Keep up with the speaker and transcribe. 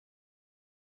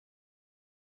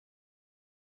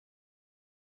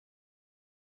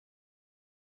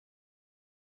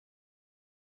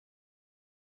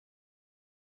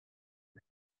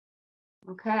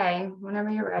Okay, whenever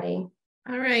you're ready.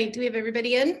 All right, do we have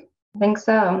everybody in? I think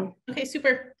so. Okay,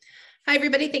 super. Hi,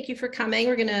 everybody. Thank you for coming.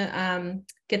 We're gonna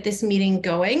get this meeting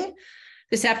going.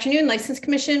 This afternoon, License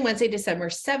Commission, Wednesday, December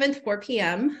 7th, 4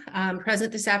 p.m.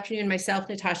 Present this afternoon, myself,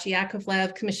 Natasha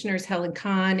Yakovlev, Commissioners Helen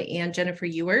Kahn and Jennifer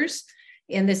Ewers.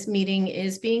 And this meeting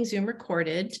is being Zoom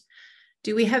recorded.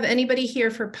 Do we have anybody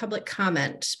here for public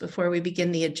comment before we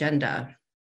begin the agenda?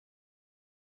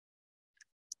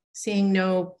 Seeing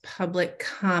no public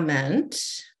comment,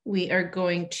 we are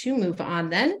going to move on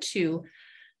then to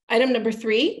item number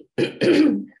 3,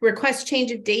 request change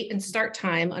of date and start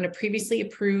time on a previously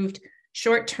approved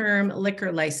short-term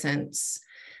liquor license.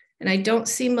 And I don't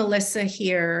see Melissa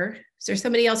here. Is there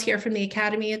somebody else here from the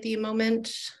Academy at the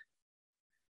moment?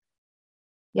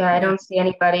 Yeah, I don't see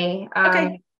anybody.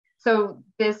 Okay. So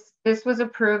this was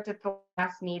approved at the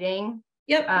last meeting.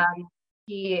 Yep.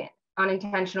 He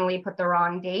unintentionally put the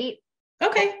wrong date.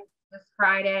 Okay. This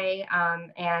Friday,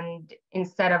 and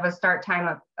instead of a start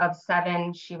time of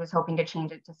 7, she was hoping to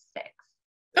change it to 6.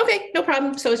 Okay, no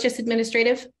problem. So it's just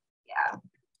administrative? Yeah.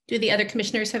 Do the other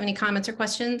commissioners have any comments or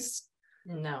questions?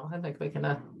 No, I think we can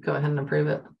go ahead and approve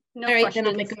it. No All right, questions.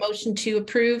 Then I'll make a motion to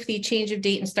approve the change of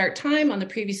date and start time on the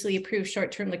previously approved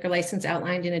short-term liquor license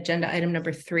outlined in agenda item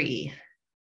number 3.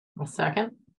 A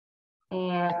second.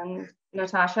 And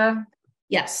Natasha?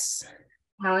 Yes.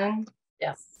 Helen?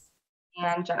 Yes.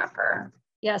 And Jennifer?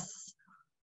 Yes.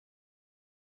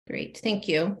 Great, thank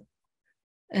you.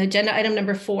 Agenda item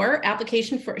number 4,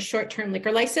 application for a short-term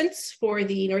liquor license for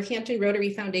the Northampton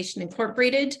Rotary Foundation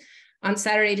Incorporated on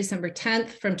Saturday, December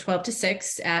 10th from 12 to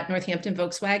 6 at Northampton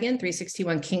Volkswagen,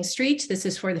 361 King Street. This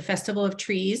is for the Festival of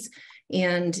Trees,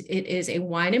 and it is a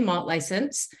wine and malt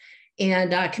license.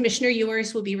 And Commissioner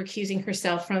Ewers will be recusing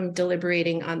herself from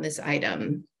deliberating on this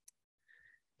item.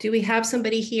 Do we have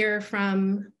somebody here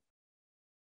from?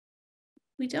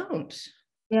 We don't.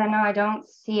 Yeah, no, I don't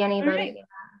see anybody. Right.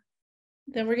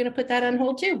 Then we're going to put that on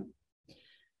hold too.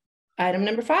 Item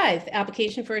number 5,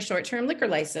 application for a short-term liquor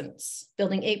license,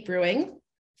 Building 8 Brewing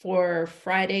for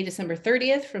Friday, December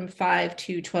 30th from 5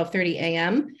 to 12:30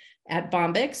 a.m. at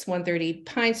Bombyx, 130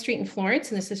 Pine Street in Florence.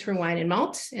 And this is for wine and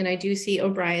malt. And I do see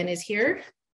O'Brien is here.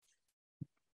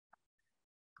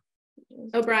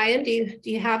 O'Brien, do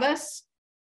you have us?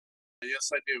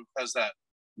 Yes, I do. How's that?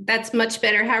 That's much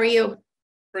better. How are you?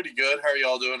 Pretty good. How are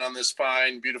y'all doing on this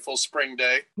fine, beautiful spring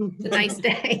day? It's a nice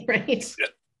day, right?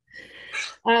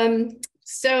 Yeah.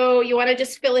 So you want to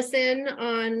just fill us in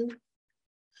on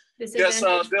this yes,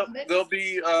 event? there'll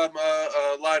be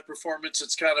a live performance.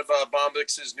 It's kind of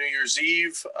Bombyx's New Year's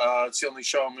Eve. It's the only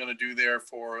show I'm going to do there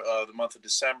for the month of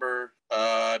December.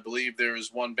 I believe there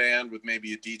is one band with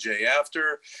maybe a DJ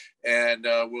after, and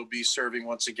we'll be serving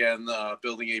once again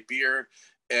Building 8 beer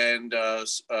and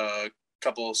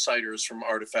couple of ciders from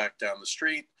Artifact down the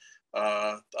street.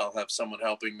 I'll have someone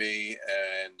helping me,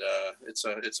 and it's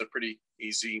a pretty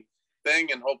easy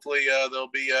thing, and hopefully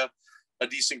there'll be a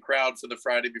decent crowd for the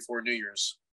Friday before New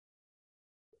Year's.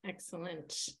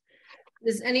 Excellent.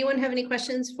 Does anyone have any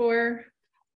questions for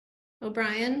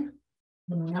O'Brien?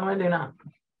 No, I do not.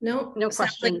 No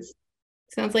questions.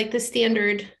 Sounds like the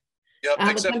standard. Yep,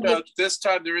 except this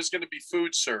time there is going to be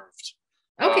food served.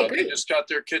 Okay, great. They just got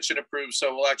their kitchen approved,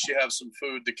 so we'll actually have some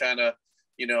food to kind of,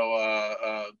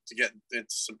 to get into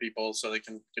some people so they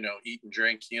can, eat and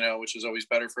drink, which is always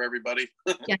better for everybody.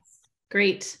 Yes,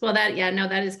 great. Well, that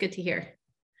is good to hear.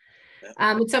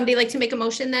 Yeah. Would somebody like to make a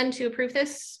motion then to approve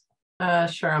this?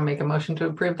 Sure, I'll make a motion to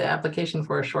approve the application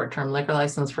for a short-term liquor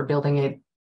license for Building 8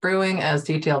 Brewing as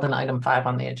detailed in item 5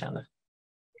 on the agenda.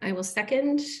 I will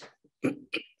second. And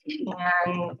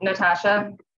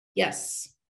Natasha? Yes.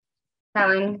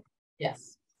 Helen?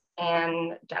 Yes.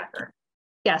 And Jennifer?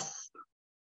 Yes.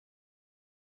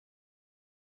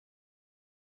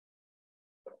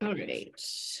 All right.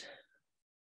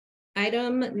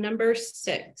 Item number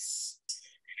 6.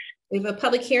 We have a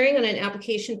public hearing on an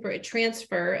application for a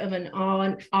transfer of an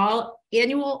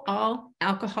annual all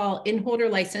alcohol in-holder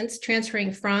license,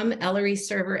 transferring from Ellery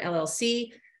Server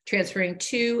LLC, transferring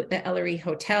to the Ellery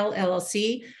Hotel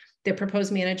LLC. The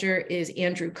proposed manager is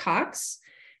Andrew Cox.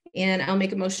 And I'll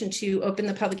make a motion to open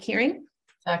the public hearing.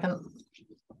 Second.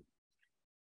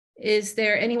 Is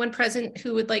there anyone present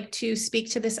who would like to speak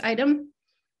to this item?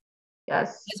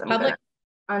 Yes. Public.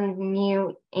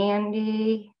 Unmute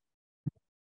Andy.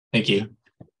 Thank you.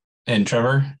 And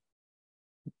Trevor?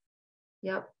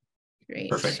 Yep. Great.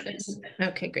 Perfect.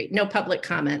 Okay, great. No public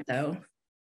comment though.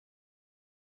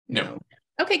 No.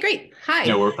 Okay, great. Hi.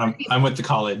 No, I'm with the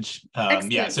college.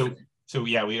 Yeah, so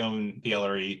yeah, we own the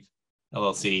Ellery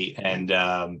LLC, and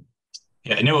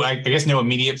Yeah, I guess no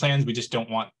immediate plans. We just don't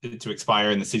want it to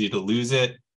expire and the city to lose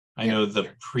it. I know the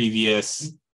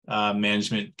previous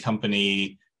management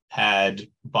company had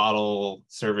bottle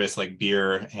service like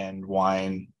beer and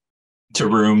wine to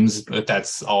rooms, but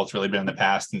that's all it's really been in the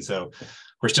past. And so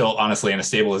we're still honestly in a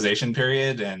stabilization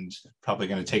period and probably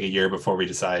going to take a year before we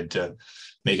decide to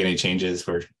make any changes.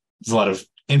 There's a lot of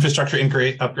infrastructure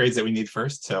upgrades that we need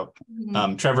first. So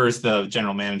Trevor's the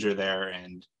general manager there.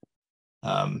 And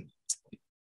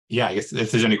yeah, I guess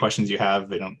if there's any questions you have,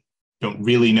 they don't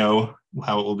really know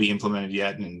how it will be implemented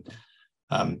yet. And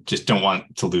just don't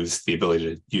want to lose the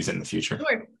ability to use it in the future.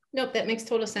 Sure. Nope, that makes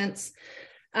total sense.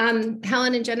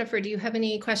 Helen and Jennifer, do you have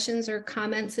any questions or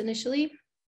comments initially?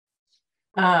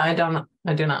 I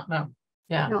do not know.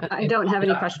 Yeah. No, I don't have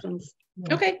any questions.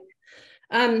 Okay.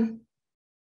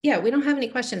 Yeah, we don't have any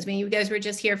questions. I mean, you guys were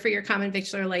just here for your common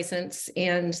victular license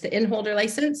and the in-holder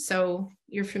license. So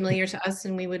you're familiar to us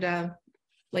and we would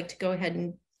like to go ahead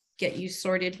and get you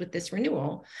sorted with this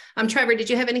renewal. Trevor, did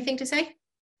you have anything to say?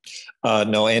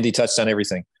 No, Andy touched on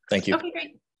everything. Thank you. Okay,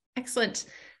 great. Excellent.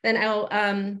 Then I'll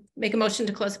make a motion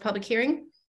to close the public hearing.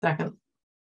 Second.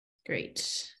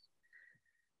 Great.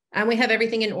 We have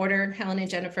everything in order, Helen and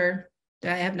Jennifer.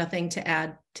 I have nothing to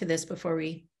add to this before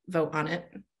we vote on it.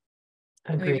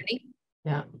 Are we ready?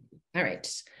 Yeah. All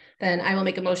right. Then I will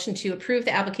make a motion to approve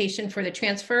the application for the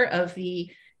transfer of the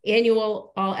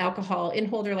annual all alcohol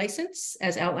in-holder license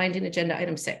as outlined in agenda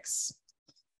item 6.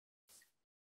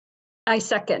 I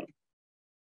second.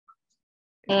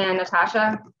 And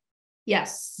Natasha,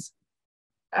 Yes.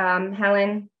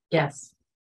 Helen, Yes.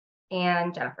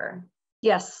 and Jennifer.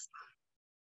 Yes.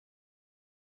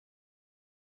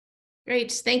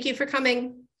 Great. Thank you for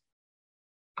coming.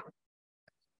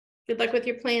 Good luck with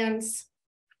your plans.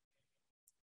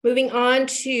 Moving on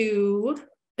to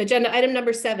agenda item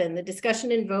number 7, the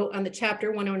discussion and vote on the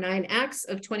Chapter 109 Acts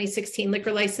of 2016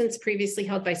 liquor license previously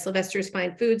held by Sylvester's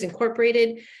Fine Foods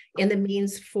Incorporated and the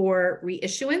means for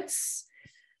reissuance.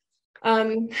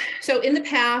 So in the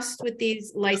past with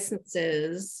these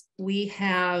licenses, we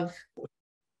have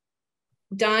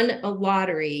done a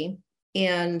lottery,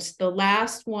 and the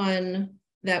last one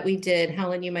that we did,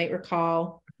 Helen, you might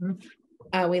recall,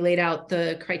 we laid out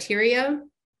the criteria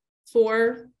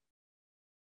for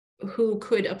who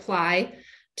could apply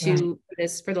to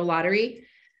this for the lottery.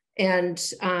 And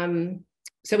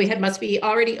so we must be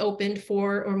already opened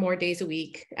 4 or more days a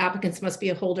week. Applicants must be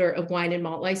a holder of wine and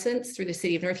malt license through the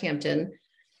city of Northampton.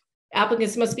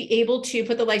 Applicants must be able to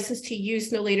put the license to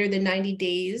use no later than 90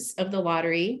 days of the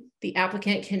lottery. The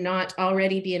applicant cannot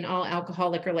already be an all alcohol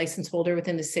liquor license holder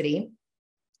within the city.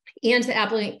 And the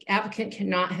applicant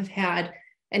cannot have had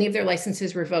any of their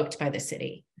licenses revoked by the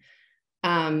city.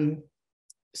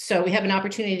 So we have an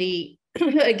opportunity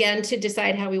again to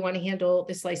decide how we want to handle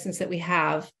this license that we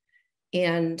have.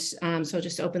 And so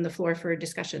just open the floor for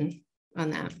discussion on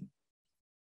that.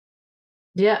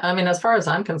 Yeah, I mean, as far as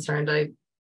I'm concerned, I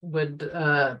would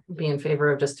be in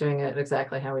favor of just doing it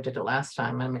exactly how we did it last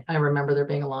time. I mean, I remember there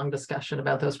being a long discussion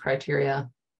about those criteria.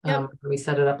 We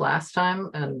set it up last time,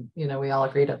 and we all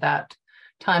agreed at that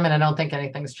time, and I don't think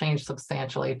anything's changed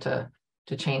substantially to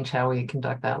change how we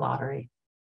conduct that lottery.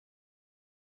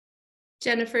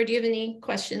 Jennifer, do you have any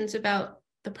questions about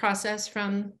the process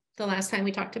from the last time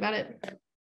we talked about it?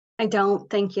 I don't,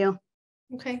 thank you.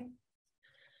 Okay.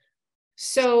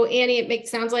 So Annie, it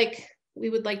sounds like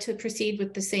we would like to proceed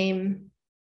with the same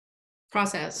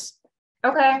process.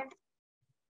 Okay.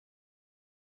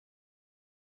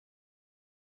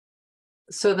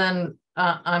 So then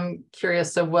I'm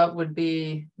curious, so what would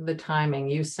be the timing?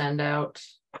 You send out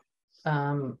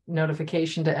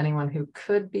notification to anyone who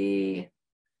could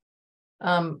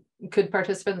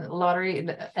participate in the lottery.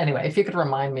 Anyway, if you could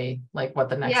remind me like what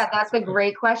the next. Yeah, that's a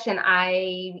great question.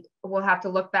 I will have to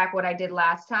look back what I did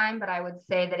last time, but I would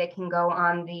say that it can go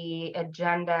on the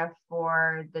agenda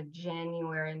for the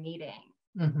January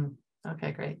meeting.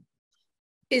 Okay, great.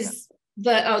 Is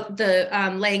the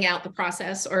laying out the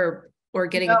process or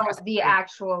getting the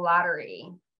actual lottery?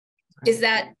 Is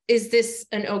this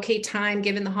an okay time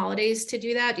given the holidays to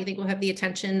do that? Do you think we'll have the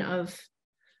attention of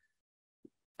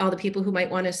all the people who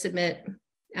might want to submit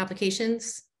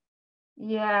applications?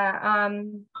 Yeah,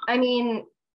 I mean,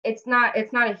 it's not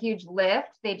a huge lift.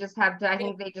 They just have to, I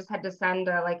think they just had to send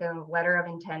like a letter of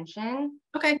intention.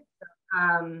 Okay.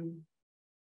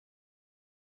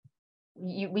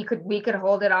 We could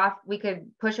hold it off. We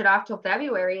could push it off till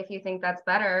February if you think that's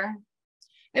better.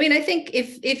 I mean, I think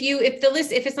if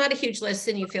it's not a huge list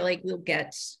and you feel like we'll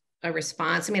get a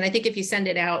response. I mean, I think if you send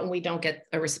it out and we don't get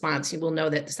a response, you will know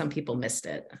that some people missed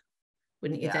it.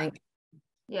 Wouldn't you think?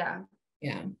 Yeah.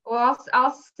 Yeah. Well,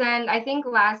 I'll send, I think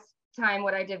last time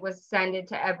what I did was send it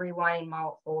to every wine and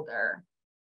malt folder.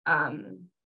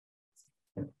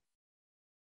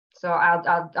 So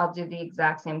I'll do the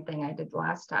exact same thing I did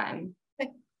last time.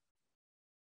 Okay.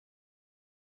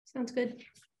 Sounds good.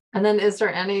 And then is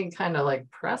there any kind of like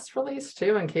press release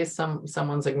too, in case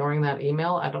someone's ignoring that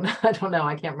email? I don't know. I don't know.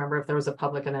 I can't remember if there was a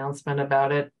public announcement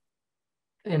about it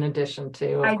in addition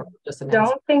to, of course, just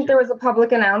don't think there was a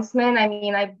public announcement. I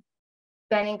mean, I've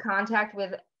been in contact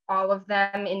with all of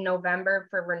them in November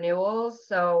for renewals,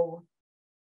 so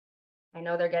I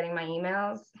know they're getting my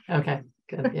emails. Okay,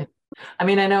 good. Yeah. I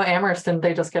mean, I know Amherst, didn't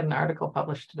they just get an article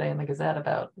published today in the Gazette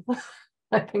about,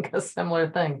 I think, a similar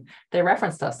thing. They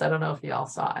referenced us. I don't know if you all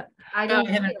saw it. I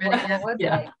haven't read it yet.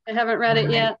 Yeah. I haven't read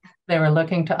it yet. They were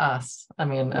looking to us, I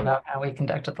mean, about how we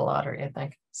conducted the lottery, I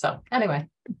think. So anyway.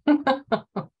 All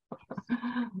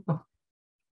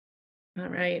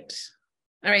right.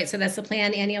 All right. So that's the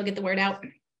plan. Annie, I'll get the word out.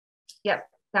 Yep,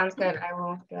 sounds good. I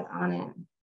will get on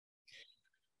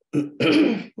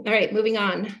it. All right, moving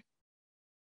on.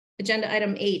 Agenda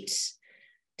item 8,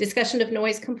 discussion of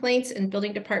noise complaints and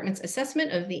building department's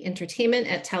assessment of the entertainment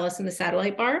at Tellus and the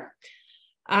Satellite Bar.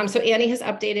 So Annie has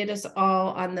updated us all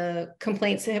on the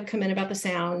complaints that have come in about the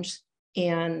sound,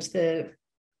 and the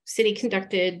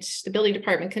building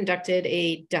department conducted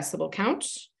a decibel count.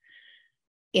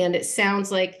 And it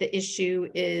sounds like the issue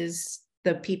is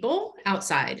the people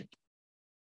outside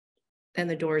and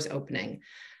the doors opening.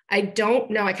 I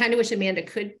don't know. I kind of wish Amanda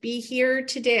could be here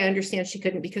today. I understand she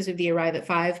couldn't because of the arrive at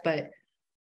 5, but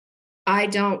I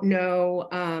don't know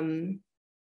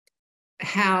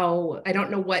I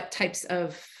don't know what types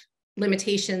of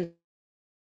limitations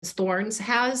Thorns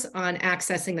has on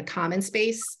accessing the common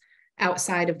space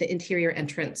outside of the interior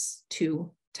entrance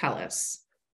to Tellus.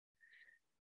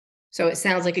 So it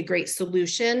sounds like a great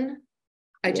solution.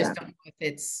 I just don't know if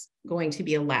it's going to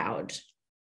be allowed.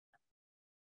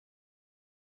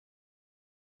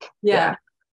 Yeah.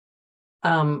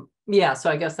 So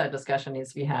I guess that discussion needs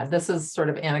to be had. This is sort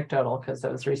of anecdotal because I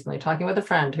was recently talking with a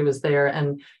friend who was there,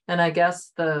 and I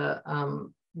guess the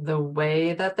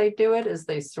way that they do it is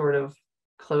they sort of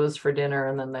close for dinner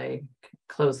and then they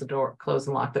close and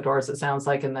lock the doors, it sounds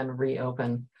like, and then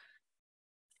reopen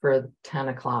for 10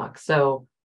 o'clock. So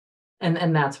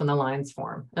and that's when the lines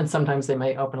form. And sometimes they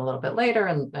may open a little bit later,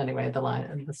 and anyway, the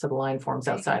line forms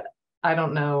outside. I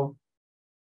don't know.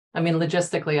 I mean,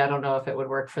 logistically, I don't know if it would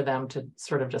work for them to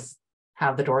sort of just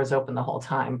have the doors open the whole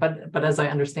time. But as I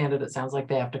understand it, it sounds like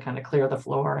they have to kind of clear the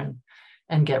floor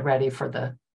and get ready for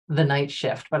the night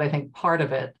shift. But I think part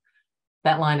of it,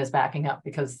 that line is backing up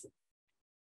because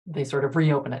they sort of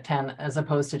reopen at 10 as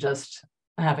opposed to just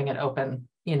having it open,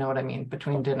 you know what I mean,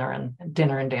 between dinner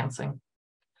and dancing.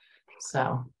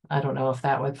 So I don't know if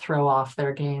that would throw off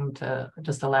their game to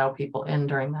just allow people in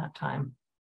during that time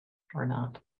or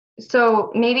not.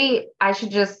 So maybe I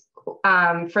should just,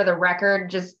 for the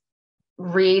record, just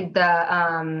read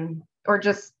or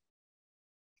just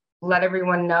let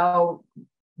everyone know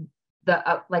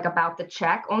about the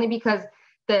check, only because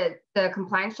the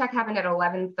compliance check happened at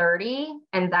 11:30,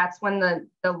 and that's when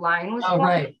the line was. Oh,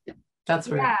 right. That's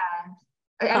weird. Yeah.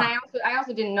 And I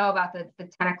also didn't know about the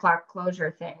 10 o'clock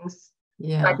closure things.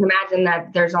 Yeah. So I can imagine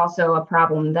that there's also a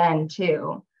problem then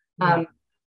too. Yeah.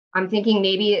 I'm thinking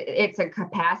maybe it's a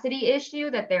capacity issue,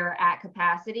 that they're at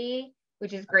capacity,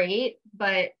 which is great,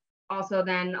 but also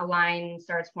then a line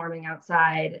starts forming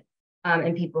outside,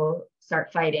 and people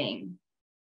start fighting.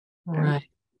 Right.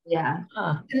 Yeah.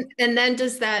 And then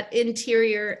does that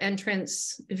interior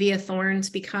entrance via Thorns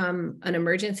become an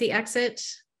emergency exit?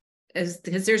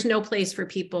 Because there's no place for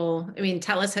people. I mean,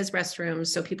 Tellus has restrooms,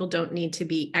 so people don't need to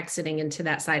be exiting into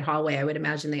that side hallway. I would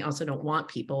imagine they also don't want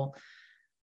people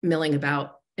milling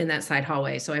about in that side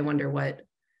hallway. So I wonder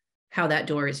how that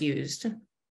door is used.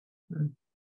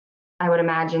 I would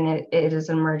imagine it is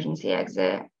an emergency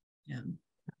exit. Yeah.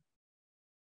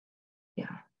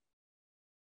 Yeah.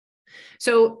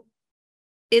 So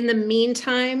in the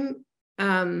meantime,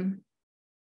 can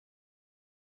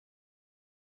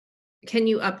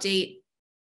you update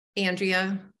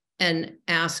Andrea and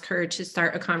ask her to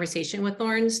start a conversation with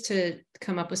Thorns to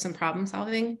come up with some problem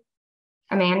solving?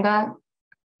 Amanda?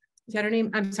 Is that her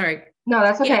name? I'm sorry. No,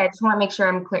 that's okay. Yeah. I just want to make sure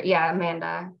I'm clear. Yeah,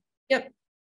 Amanda. Yep.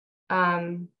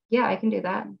 Yeah, I can do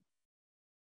that.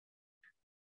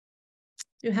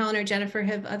 Do Helen or Jennifer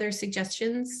have other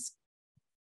suggestions?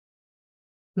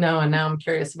 No, and now I'm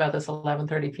curious about this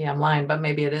 11:30 p.m. line, but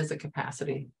maybe it is a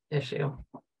capacity issue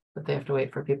that they have to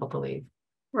wait for people to leave.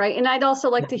 Right. And I'd also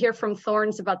like to hear from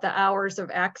Thorns about the hours of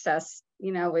access.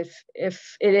 You know,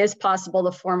 if it is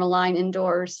possible to form a line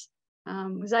indoors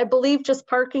Because I believe just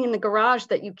parking in the garage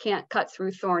that you can't cut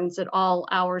through thorns at all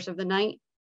hours of the night,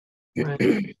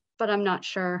 Right. but I'm not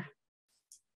sure.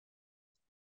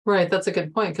 Right, that's a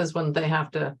good point, because when they have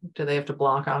to, do they have to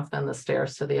block off then the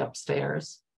stairs to the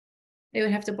upstairs? They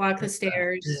would have to block the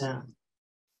stairs. Yeah,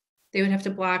 They would have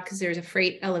to block because there's a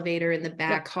freight elevator in the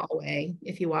back hallway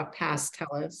if you walk past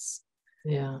Telus.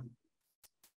 yeah.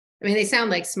 I mean, they sound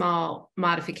like small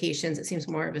modifications. It seems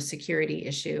more of a security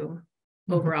issue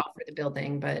overall for the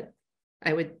building, but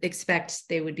I would expect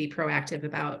they would be proactive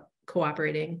about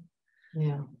cooperating.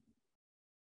 Yeah.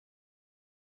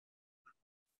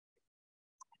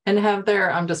 And have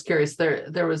there, I'm just curious,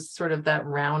 there was sort of that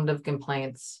round of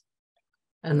complaints.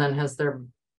 And then has there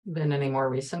been any more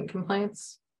recent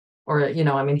complaints? Or, you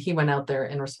know, I mean, he went out there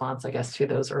in response, I guess, to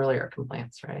those earlier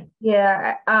complaints, right?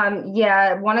 Yeah,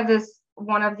 yeah, one of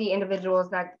the individuals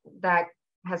that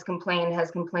has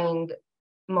complained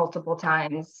multiple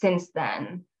times since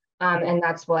then. And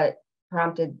that's what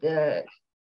prompted the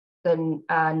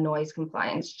noise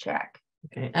compliance check.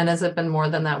 Okay, and has it been more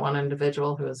than that one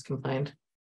individual who has complained?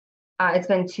 It's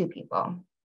been 2 people.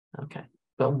 Okay,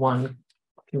 but one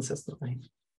consistently.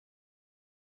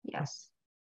 Yes.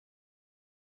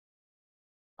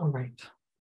 All right.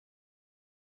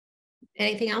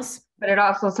 Anything else? But it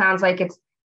also sounds like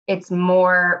it's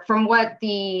more from what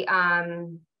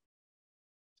John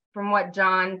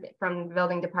from the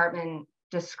building department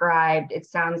described. It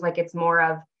sounds like it's more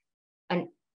of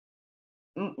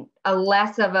a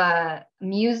less of a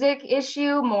music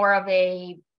issue, more of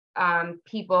a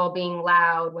people being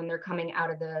loud when they're coming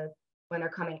out,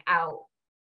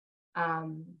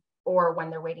 or when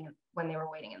they were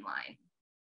waiting in line.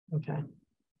 Okay.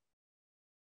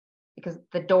 Because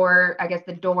I guess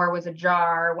the door was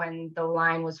ajar when the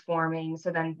line was forming,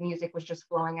 so then music was just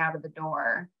flowing out of the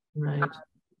door. Right.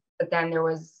 But then there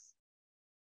was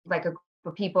like a group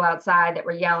of people outside that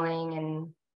were yelling,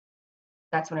 and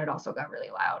that's when it also got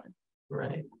really loud.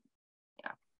 Right.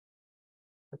 Yeah.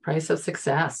 The price of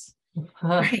success.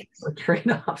 Right. Or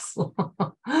trade-offs.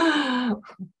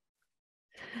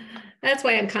 That's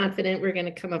why I'm confident we're going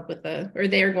to come up with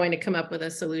they're going to come up with a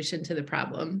solution to the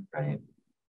problem. Right.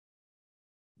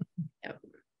 Yep.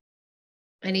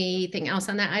 Anything else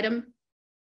on that item?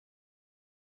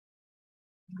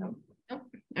 Nope. Nope.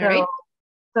 All right.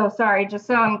 So sorry, just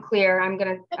so I'm clear, I'm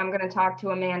gonna talk to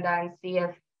Amanda and see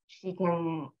if she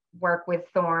can work with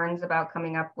Thorns about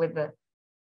coming up with a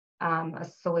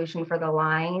solution for the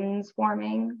lines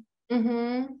forming.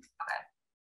 Mm-hmm.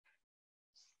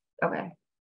 Okay.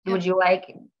 Would you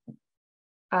like,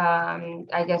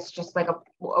 I guess, just like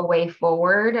a way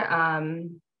forward? I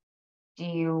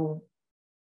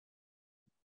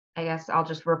guess I'll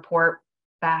just report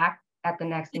back at the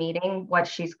next meeting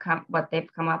what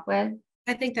they've come up with.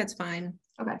 I think that's fine.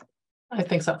 Okay. I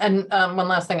think so. And one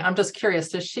last thing, I'm just curious,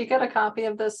 does she get a copy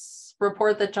of this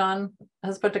report that John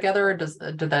has put together, or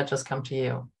did that just come to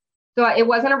you? So it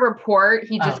wasn't a report.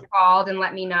 He just called and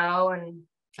let me know, and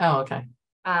oh, okay.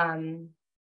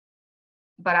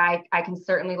 but I can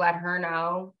certainly let her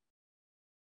know.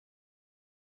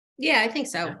 Yeah, I think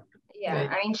so. Yeah, Right.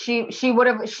 I mean,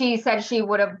 she said she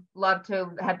would have loved to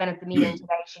have been at the meeting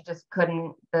today. She just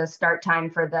couldn't. The start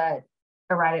time for the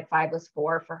arrive at 5 was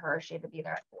 4 for her. She had to be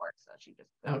there at 4, so she just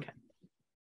Okay.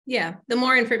 Yeah, the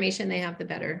more information they have, the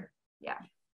better. Yeah.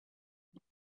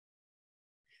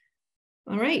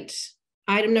 All right.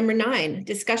 Item number 9,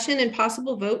 discussion and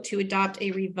possible vote to adopt a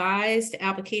revised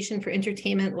application for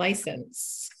entertainment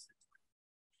license.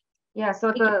 Yeah,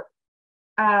 so the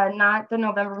not the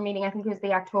November meeting, I think it was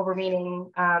the October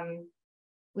meeting.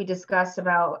 We discussed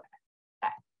about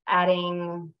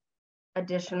adding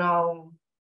additional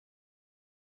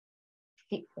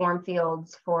form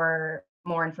fields for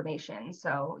more information.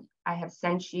 So I have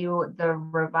sent you the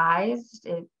revised.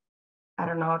 I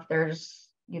don't know if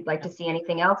you'd like to see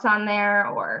anything else on there,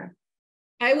 or.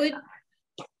 I would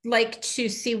like to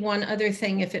see one other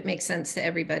thing, if it makes sense to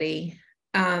everybody.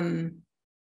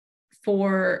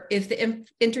 For if the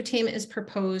entertainment is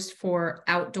proposed for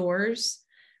outdoors,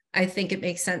 I think it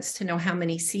makes sense to know how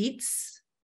many seats.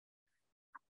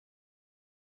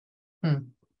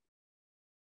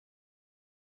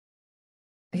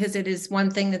 Because it is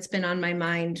one thing that's been on my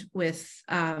mind with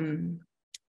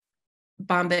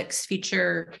Bombyx's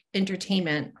future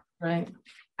entertainment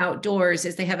outdoors,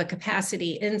 is they have a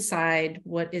capacity inside.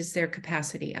 What is their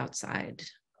capacity outside?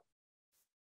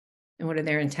 And what are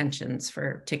their intentions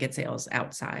for ticket sales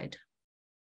outside?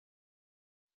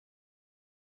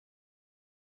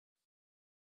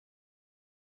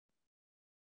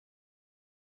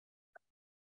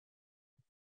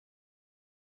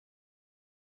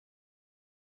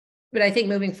 But I think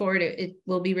moving forward, it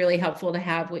will be really helpful to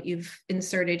have what you've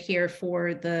inserted here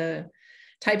for the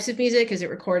types of music. Is it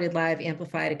recorded, live,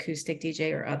 amplified, acoustic,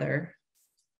 DJ, or other?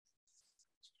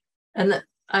 And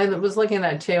I was looking at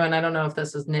that too, and I don't know if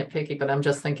this is nitpicky, but I'm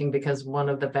just thinking because one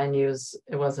of the venues,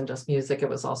 it wasn't just music, it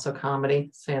was also comedy,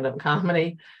 stand-up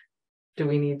comedy. Do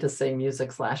we need to say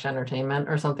music/entertainment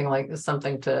or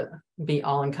something to be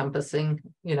all encompassing,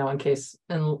 in case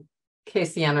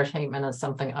the entertainment is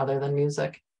something other than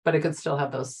music, but it could still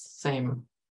have those same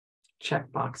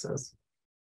check boxes.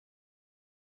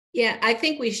 Yeah, I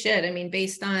think we should. I mean,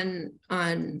 based on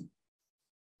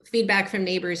feedback from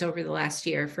neighbors over the last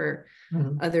year for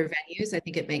other venues, I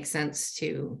think it makes sense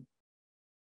to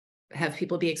have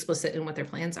people be explicit in what their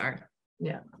plans are.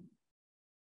 Yeah.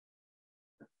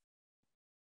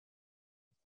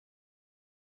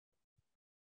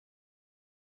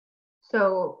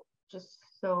 So just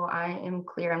so I am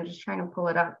clear, I'm just trying to pull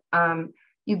it up.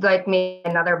 You'd like me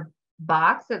another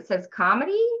box that says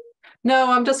comedy?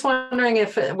 No, I'm just wondering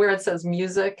if where it says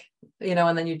music,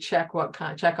 and then you check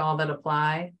check all that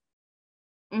apply.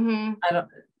 Mm-hmm.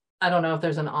 I don't know if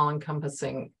there's an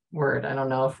all-encompassing word. I don't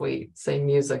know if we say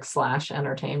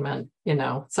music/entertainment,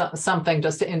 something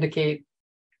just to indicate.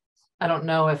 I don't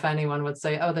know if anyone would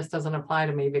say, oh, this doesn't apply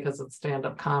to me because it's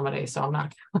stand-up comedy. So I'm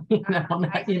not,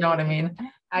 you know what I mean?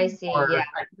 I see, or, yeah.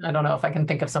 I don't know if I can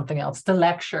think of something else to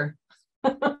lecture.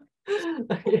 I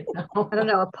don't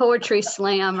know, a poetry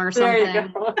slam or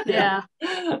something. Yeah.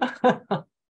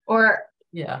 Or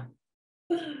yeah.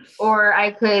 Or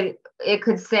it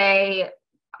could say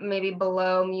maybe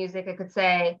below music, it could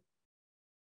say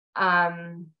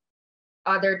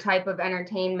other type of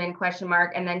entertainment ?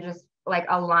 And then just like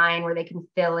a line where they can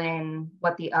fill in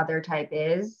what the other type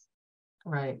is.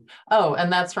 Right. Oh,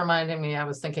 and that's reminding me, I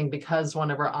was thinking because one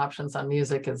of our options on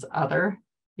music is other,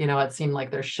 it seemed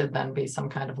like there should then be some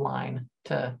kind of line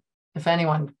to, if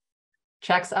anyone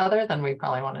checks other, then we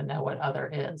probably want to know what other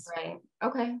is. Right.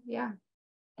 Okay. Yeah.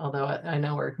 Although I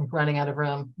know we're running out of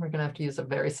room. We're going to have to use a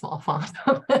very small font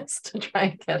on this to try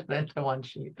and get it into one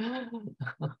sheet.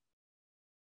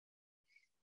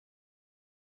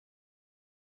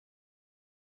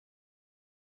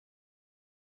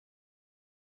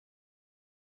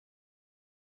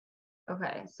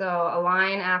 Okay, so a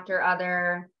line after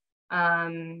other, how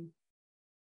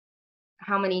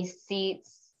many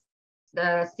seats,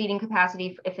 the seating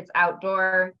capacity if it's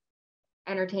outdoor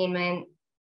entertainment,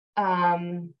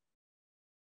 and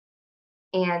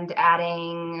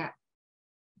adding,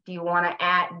 do you want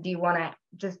to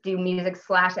just do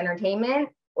music/entertainment,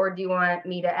 or do you want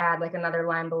me to add like another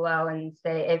line below and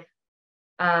say if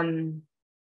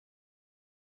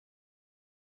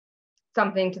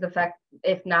something to the effect,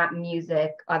 if not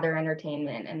music, other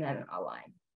entertainment, and then a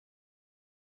line?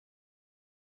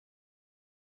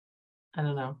 I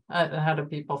don't know. How do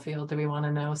people feel? Do we want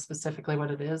to know specifically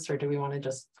what it is, or do we want to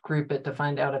just group it to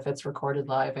find out if it's recorded,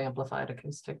 live, amplified,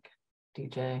 acoustic,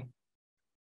 DJ?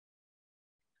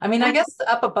 I mean, I guess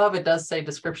up above it does say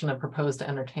description of proposed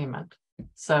entertainment.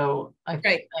 So I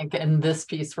think in this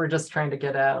piece, we're just trying to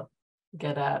get at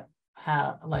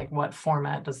how, like, what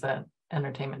format does that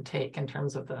entertainment take in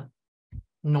terms of the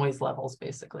noise levels,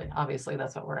 basically. Obviously,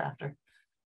 that's what we're after.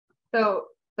 So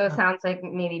it sounds like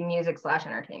maybe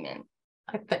music/entertainment.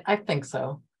 I think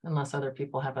so, unless other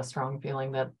people have a strong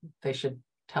feeling that they should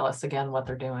tell us again what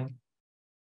they're doing.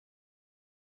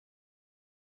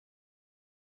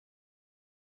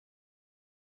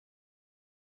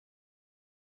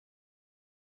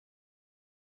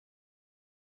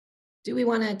 Do we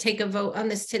want to take a vote on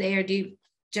this today, or do you,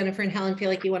 Jennifer and Helen, feel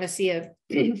like you want to see a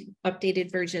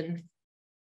updated version?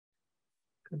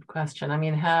 Good question. I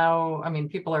mean,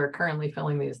 people are currently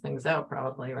filling these things out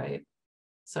probably, right?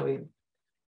 So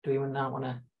do we not want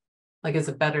to, like, does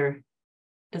it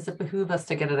behoove us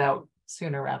to get it out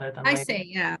sooner rather than later? I say,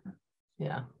 yeah.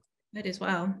 Yeah. Might as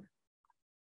well.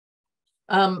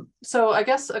 So I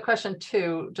guess a question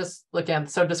too, just looking,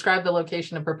 so describe the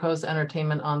location of proposed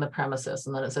entertainment on the premises,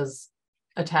 and then it says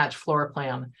attach floor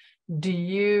plan.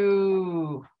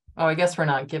 I guess we're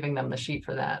not giving them the sheet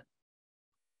for that.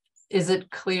 Is it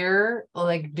clear,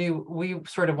 like, do we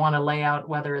sort of want to lay out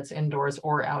whether it's indoors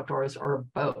or outdoors or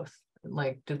both?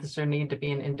 Like, does there need to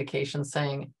be an indication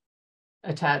saying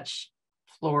attach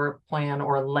floor plan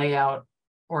or layout,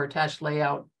 or attach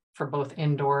layout for both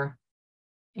indoor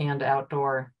and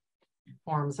outdoor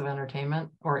forms of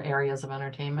entertainment or areas of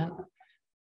entertainment,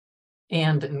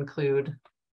 and include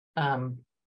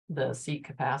the seat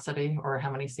capacity or how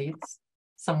many seats,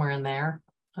 somewhere in there?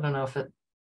 I don't know if it,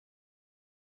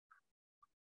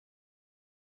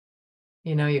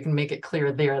 you can make it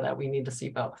clear there that we need to see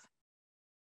both.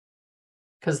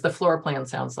 Because the floor plan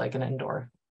sounds like an indoor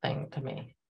thing to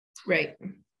me. Right.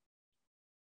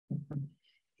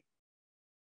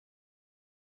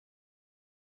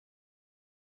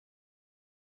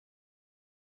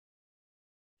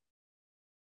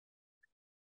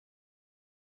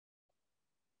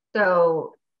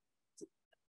 So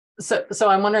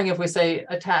I'm wondering if we say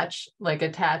attach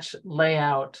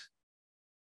layout,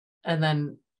 and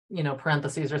then, you know,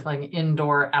 parentheses or something,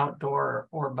 indoor, outdoor,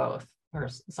 or both, or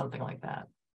something like that.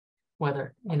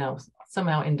 Whether, you know,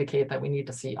 somehow indicate that we need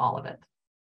to see all of it.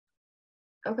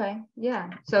 okay, yeah.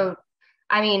 So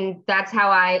I mean, that's how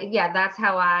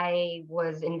I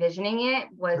was envisioning it,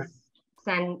 was Right.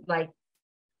 send, like,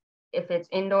 if it's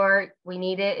indoor, we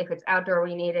need it. If it's outdoor,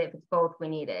 we need it. If it's both, we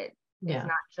need it. Yeah. It's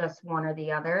not just one or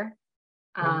the other.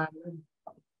 Right.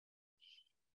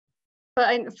 But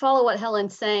I follow what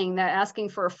Helen's saying, that asking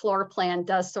for a floor plan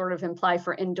does sort of imply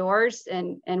for indoors,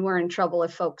 and we're in trouble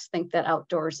if folks think that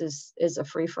outdoors is a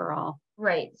free for all.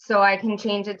 Right. So I can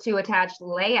change it to attached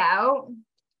layout,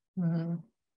 Mm-hmm.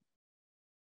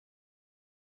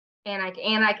 and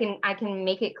I can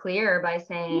make it clear by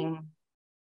saying,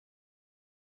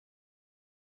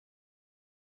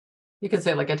 You could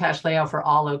say like attached layout for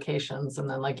all locations, and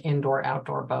then like indoor,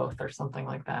 outdoor, both, or something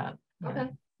like that. okay,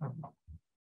 Yeah.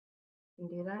 can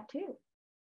do that too.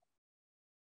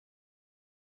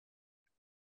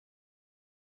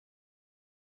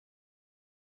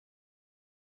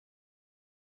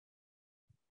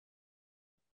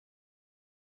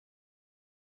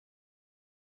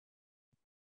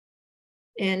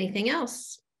 Anything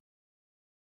else?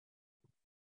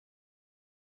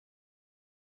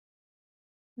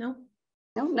 No?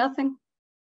 No, nothing.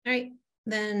 All right,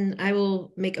 then I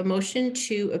will make a motion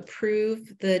to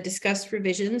approve the discussed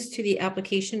revisions to the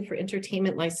application for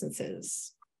entertainment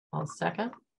licenses. I'll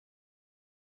second.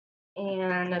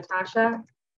 And Natasha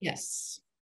Yes.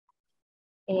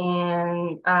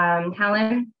 and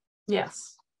Helen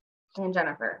Yes. and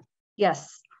Jennifer.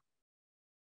 Yes.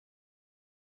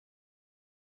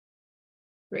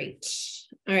 Great.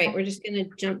 All right, we're just going to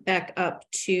jump back up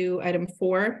to item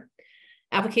 4.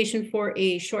 Application for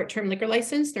a short-term liquor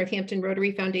license, Northampton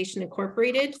Rotary Foundation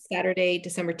Incorporated, Saturday,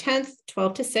 December 10th,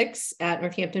 12 to 6 at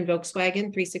Northampton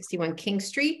Volkswagen, 361 King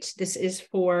Street. This is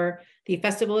for the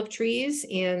Festival of Trees,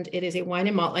 and it is a wine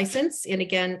and malt license. And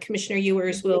again, Commissioner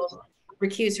Ewers will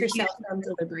recuse herself from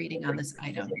deliberating on this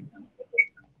item.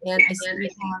 And I see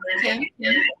we have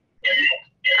Kim.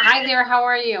 Hi there, how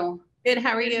are you? Good,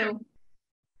 how are you?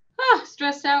 Oh,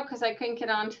 stressed out because I couldn't get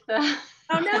onto the.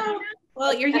 Oh no,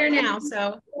 well, you're here now,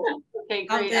 so. Okay,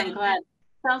 great, I'm glad.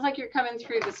 Sounds like you're coming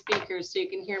through the speakers so you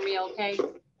can hear me okay?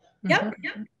 Yep.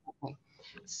 Okay.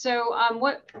 So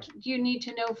what do you need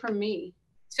to know from me?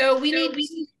 So we need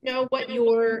to know what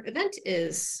your event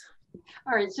is.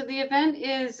 All right, so the event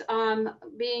is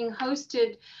being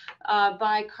hosted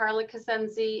by Carla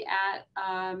Cosenzi at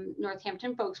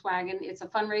Northampton Volkswagen. It's a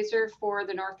fundraiser for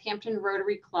the Northampton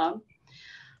Rotary Club.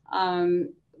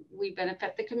 We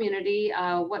benefit the community.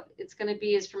 What it's going to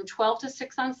be is from 12 to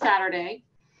 6 on Saturday.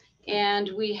 And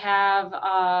we have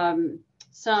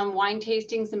some wine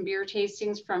tastings and beer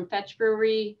tastings from Fetch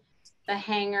Brewery, The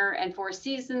Hangar, and Four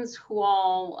Seasons, who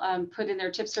all put in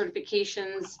their tip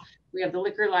certifications. We have the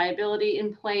liquor liability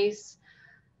in place.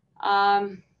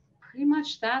 Pretty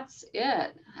much that's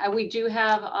it. We do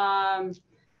have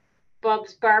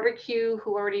Bob's Barbecue,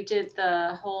 who already did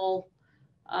the whole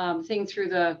thing through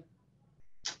the,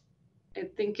 I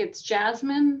think it's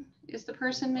Jasmine is the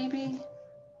person maybe?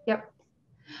 Yep.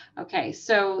 Okay,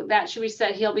 so that should be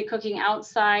said. He'll be cooking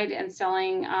outside and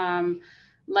selling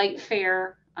light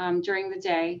fare during the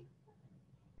day.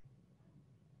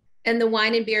 And the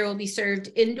wine and beer will be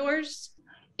served indoors?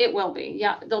 It will be,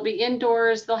 yeah. They'll be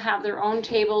indoors. They'll have their own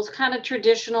tables, kind of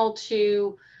traditional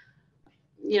to,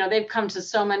 you know, they've come to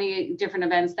so many different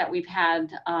events that we've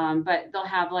had, but they'll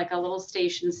have like a little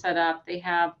station set up. They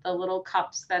have the little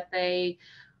cups that they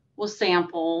will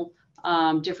sample,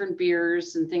 different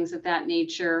beers and things of that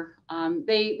nature.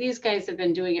 These guys have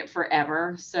been doing it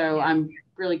forever, so yeah. I'm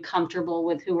really comfortable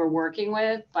with who we're working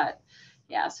with. But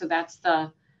yeah, so that's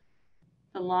the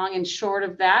long and short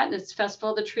of that. It's Festival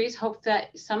of the Trees. Hope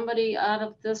that somebody out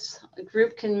of this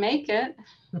group can make it.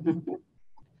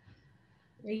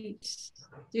 Great.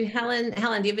 Helen, do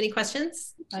you have any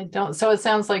questions? I don't. So it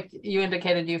sounds like you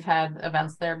indicated you've had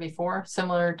events there before,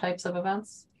 similar types of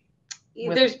events?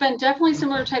 There's been definitely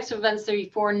similar types of events there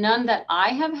before, none that I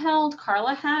have held.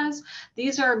 Carla has.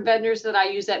 These are vendors that I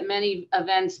use at many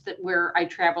events where I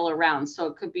travel around. So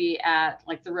it could be at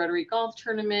like the Rotary Golf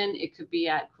Tournament. It could be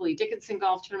at Cooley Dickinson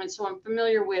Golf Tournament. So I'm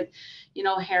familiar with, you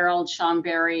know, Harold, Sean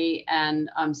Berry, and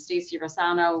Stacy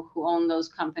Rossano, who own those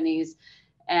companies.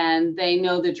 And they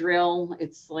know the drill.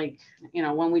 It's like, you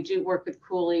know, when we do work with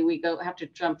Cooley, we have to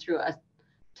jump through a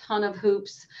ton of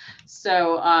hoops.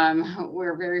 So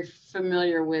we're very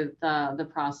familiar with the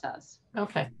process.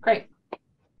 Okay, great.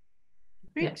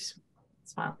 Great. Yes,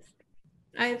 it's fine.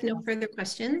 I have no further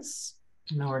questions.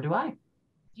 Nor do I.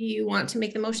 Do you want to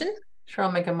make the motion? Sure,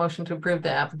 I'll make a motion to approve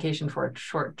the application for a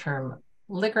short-term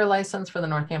liquor license for the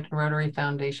Northampton Rotary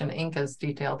Foundation, Inc. as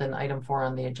detailed in item 4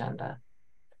 on the agenda.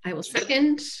 I will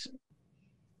second.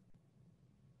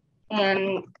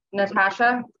 And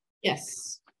Natasha?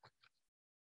 Yes.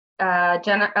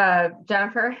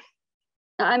 Jennifer?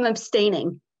 I'm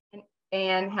abstaining.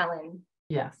 And Helen?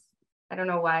 Yes. I don't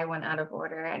know why I went out of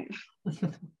order. And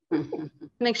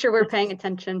Make sure we're paying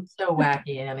attention. So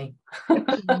wacky, Annie.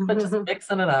 Just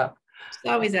mixing it up.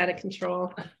 It's always out of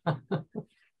control.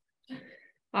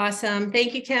 Awesome.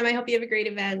 Thank you, Kim. I hope you have a great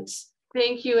event.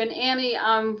 Thank you. And Annie,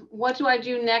 what do I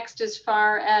do next as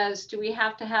far as, do we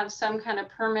have to have some kind of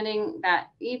permitting that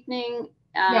evening?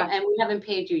 Yeah. And we haven't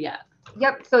paid you yet.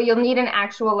 Yep. So you'll need an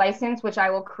actual license, which I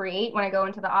will create when I go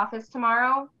into the office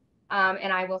tomorrow.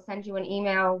 And I will send you an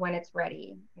email when it's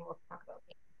ready. And we'll talk about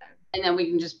it then. And then we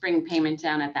can just bring payment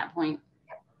down at that point.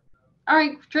 All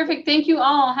right. Terrific. Thank you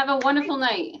all. Have a wonderful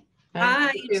night.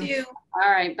 Bye, you too. All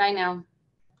right. Bye now.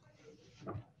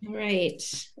 All right.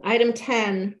 Item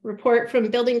 10, report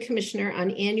from Building Commissioner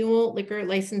on annual liquor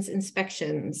license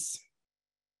inspections.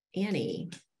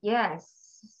 Annie. Yes.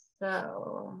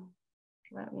 So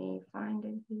let me find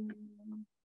it here.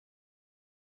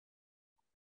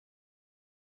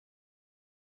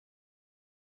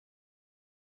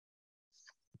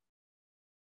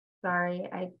 Sorry,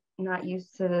 I'm not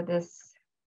used to this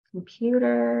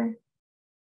computer.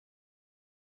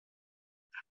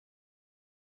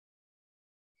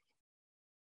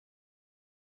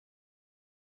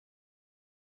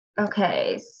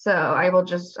 Okay, so I'll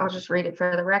just read it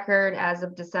for the record. As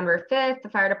of December 5th, the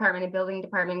fire department and building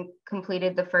department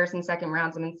completed the first and second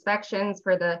rounds of inspections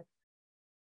for the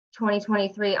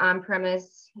 2023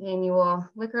 on-premise annual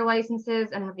liquor licenses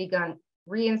and have begun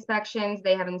re-inspections.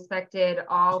 They have inspected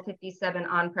all 57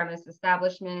 on-premise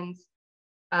establishments.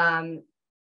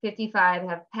 55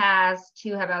 have passed,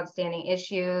 2 have outstanding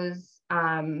issues.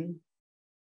 Actually,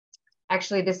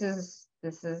 this is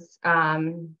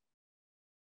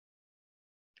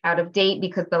out of date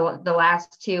because the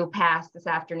last 2 passed this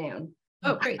afternoon.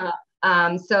 Oh, great.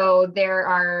 So there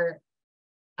are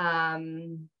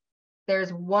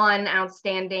there's one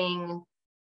outstanding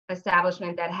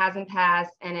establishment that hasn't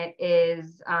passed, and it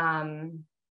is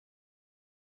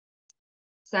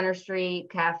Center Street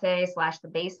Cafe / The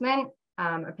Basement.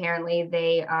 Apparently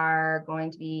they are going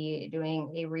to be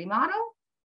doing a remodel.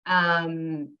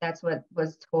 That's what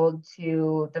was told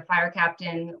to the fire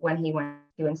captain when he went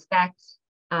to inspect.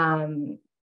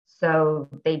 So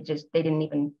they didn't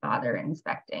even bother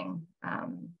inspecting.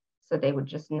 So they would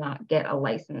just not get a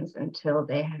license until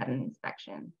they had an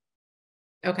inspection.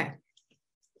 Okay.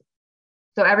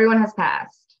 So everyone has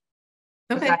passed.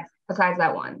 Okay. Besides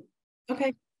that one.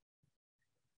 Okay.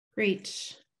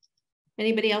 Great.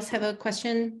 Anybody else have a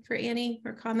question for Annie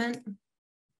or comment?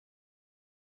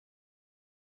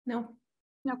 No.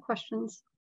 No questions.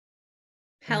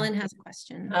 Helen has a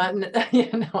question. Yeah,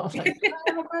 no, I was like, do I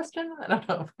have a question? I don't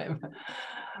know if I'm,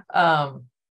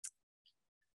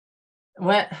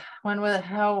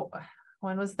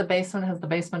 when was the basement? Has the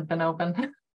basement been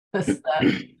open? Is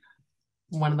that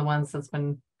one of the ones that's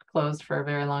been closed for a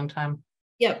very long time?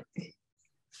 Yep.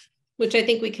 Which I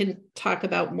think we can talk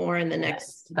about more in the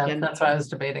next. That's why I was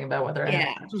debating about whether I had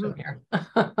a question here.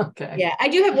 Okay. Yeah, I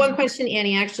do have one question,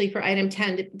 Annie, actually for item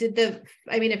 10.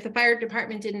 If the fire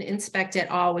department didn't inspect at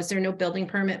all, was there no building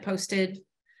permit posted?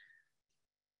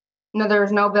 No, there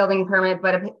was no building permit,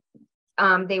 but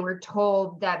they were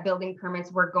told that building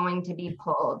permits were going to be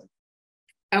pulled.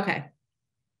 Okay.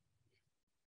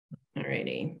 All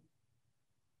righty.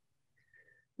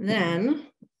 Then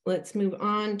let's move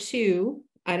on to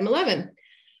item 11.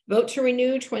 Vote to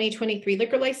renew 2023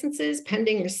 liquor licenses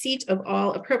pending receipt of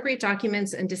all appropriate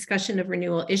documents and discussion of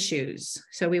renewal issues.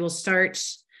 So we will start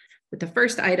with the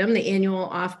first item, the annual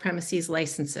off-premises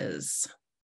licenses.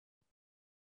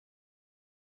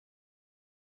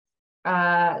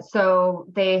 So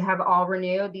they have all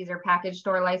renewed. These are package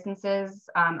store licenses.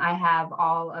 I have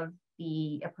all of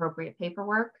the appropriate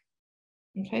paperwork.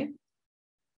 Okay.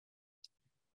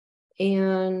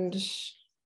 And do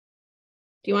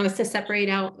you want us to separate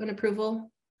out an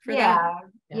approval for Yeah,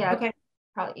 that? yeah, Okay.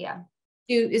 probably, yeah.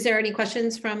 Is there any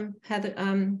questions from Heather,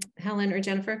 Helen or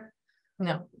Jennifer?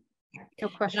 No. No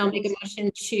And I'll make a questions.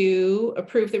 motion to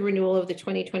approve the renewal of the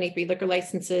 2023 liquor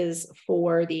licenses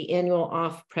for the annual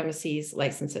off-premises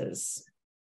licenses.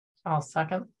 I'll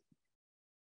second.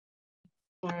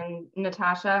 And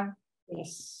Natasha,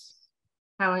 Yes.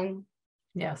 Helen,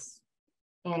 Yes.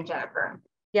 and Jennifer.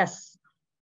 Yes.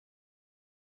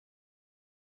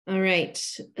 All right,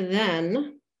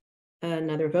 then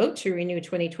another vote to renew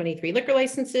 2023 liquor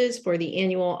licenses for the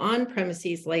annual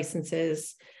on-premises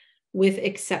licenses with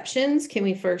exceptions. Can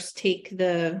we first take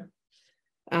the,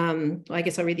 well, I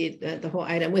guess I'll read the whole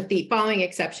item with the following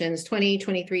exceptions: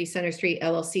 2023 Center Street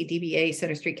LLC DBA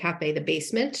Center Street Cafe, The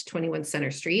Basement, 21 Center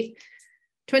Street,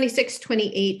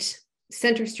 2628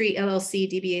 Center Street LLC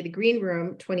DBA The Green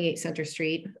Room, 28 Center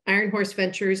Street, Iron Horse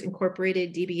Ventures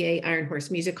Incorporated DBA Iron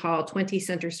Horse Music Hall, 20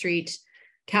 Center Street,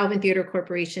 Calvin Theater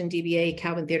Corporation DBA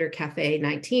Calvin Theater Cafe,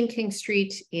 19 King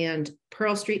Street, and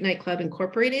Pearl Street Nightclub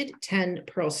Incorporated, 10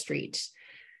 Pearl Street.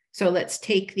 So let's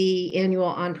take the annual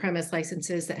on-premise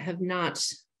licenses that have not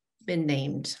been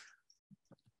named.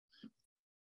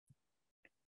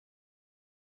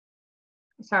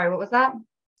 Sorry, what was that?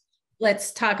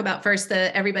 Let's talk about first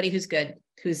everybody who's good,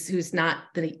 who's not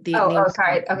the Oh,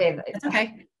 sorry. Okay. That's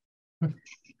okay.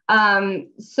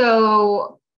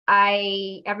 So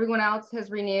everyone else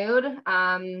has renewed,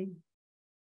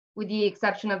 with the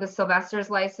exception of the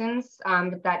Sylvester's license,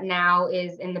 but that now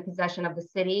is in the possession of the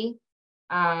city.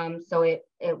 So it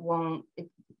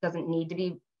doesn't need to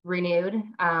be renewed.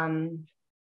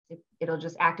 It'll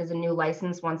just act as a new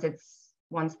license once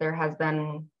there has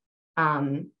been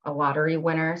a lottery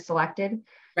winner selected.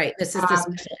 Right, this is the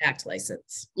special act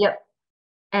license. Yep.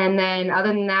 And then other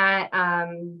than that,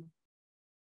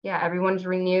 yeah, everyone's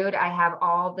renewed. I have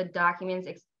all the documents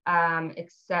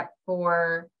except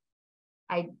for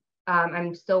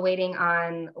I'm still waiting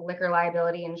on liquor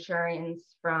liability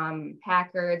insurance from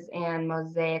Packard's and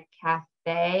Mosaic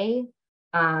Cafe,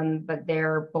 but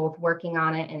they're both working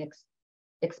on it and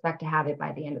expect to have it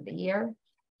by the end of the year.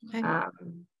 Okay.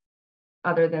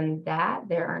 Other than that,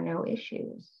 there are no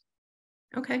issues.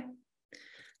 Okay.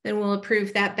 Then we'll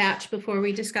approve that batch before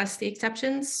we discuss the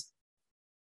exceptions.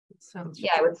 Sounds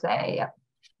Yeah, I would say, yeah.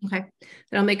 Okay,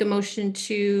 then I'll make a motion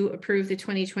to approve the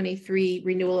 2023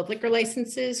 renewal of liquor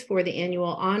licenses for the annual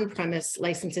on-premise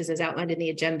licenses as outlined in the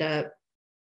agenda,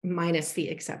 minus the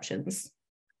exceptions.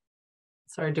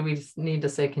 Sorry, do we need to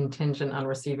say contingent on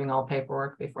receiving all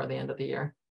paperwork before the end of the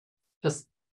year? Just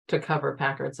to cover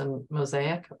Packard's and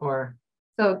Mosaic, or?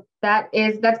 So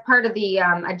that's part of the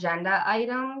agenda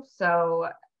item. So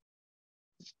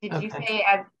did you say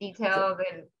as detailed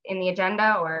in the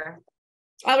agenda, or?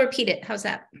 I'll repeat it. How's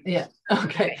that? Yeah,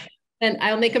 okay. And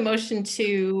I'll make a motion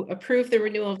to approve the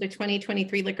renewal of the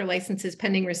 2023 liquor licenses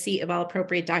pending receipt of all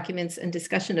appropriate documents and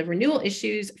discussion of renewal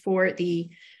issues for the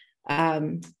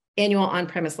annual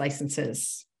on-premise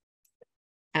licenses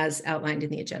as outlined in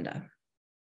the agenda.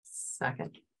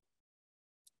 Second.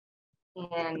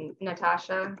 And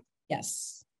Natasha,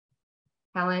 Yes.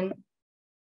 Helen,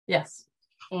 Yes.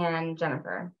 and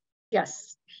Jennifer.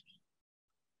 Yes.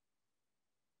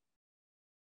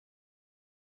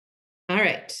 All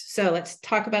right, so let's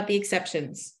talk about the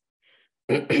exceptions.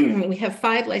 We have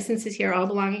 5 licenses here, all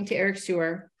belonging to Eric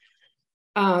Sewer.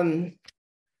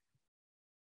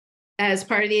 As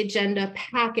part of the agenda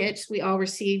package, we all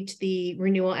received the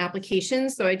renewal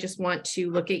applications. So I just want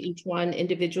to look at each one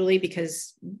individually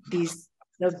because the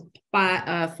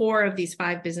 4 of these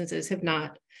 5 businesses have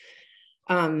not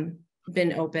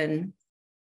been open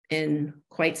in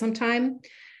quite some time.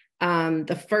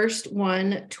 The first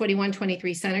one,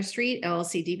 2123 Center Street,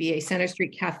 LLC DBA Center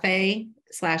Street Cafe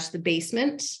 / The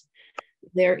Basement.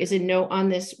 There is a note on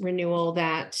this renewal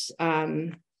that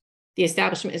the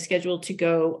establishment is scheduled to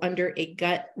go under a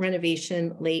gut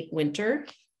renovation late winter.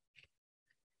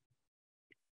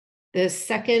 The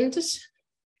second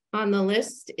on the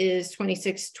list is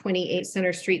 2628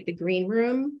 Center Street, The Green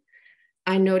Room.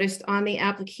 I noticed on the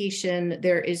application,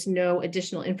 there is no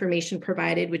additional information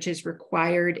provided, which is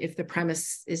required if the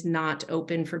premise is not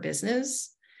open for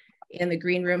business. And the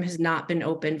Green Room has not been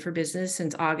open for business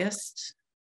since August.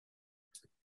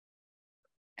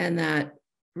 And that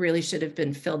really should have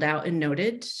been filled out and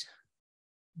noted.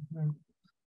 Mm-hmm.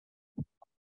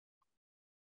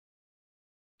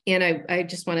 And I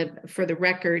just want to, for the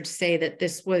record, say that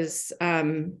this was,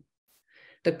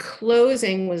 the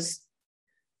closing was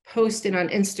posted on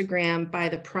Instagram by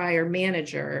the prior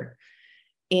manager.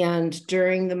 And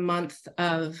during the month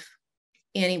of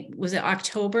Annie, was it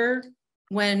October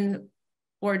when,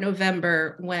 or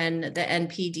November when the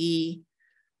NPD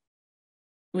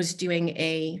was doing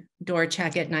a door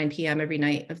check at 9 p.m. every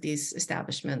night of these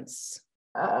establishments?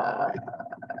 I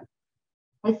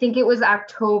think it was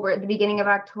October, the beginning of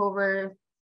October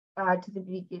to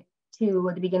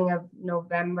the beginning of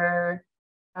November.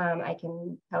 I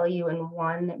can tell you in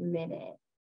 1 minute.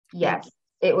 Yes,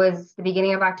 it was the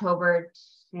beginning of October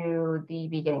to the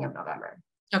beginning of November.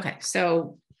 Okay,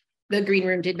 so the green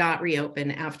room did not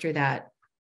reopen after that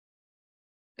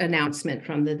announcement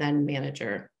from the then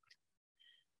manager.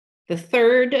 The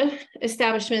third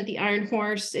establishment, the Iron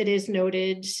Horse, it is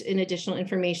noted in additional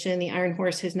information, the Iron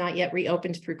Horse has not yet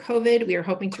reopened through COVID. We are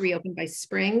hoping to reopen by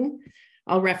spring.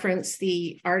 I'll reference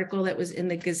the article that was in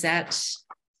the Gazette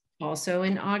also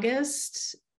in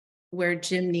August, where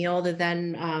Jim Neal, the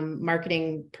then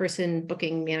marketing person,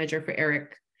 booking manager for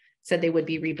Eric, said they would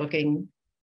be rebooking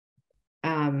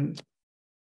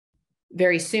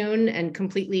very soon and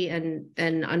completely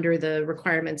and under the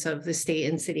requirements of the state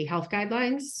and city health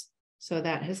guidelines. So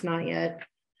that has not yet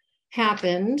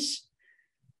happened.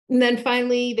 And then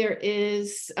finally, there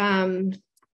is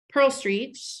Pearl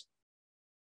Street,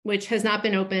 which has not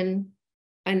been open,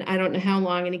 and I don't know how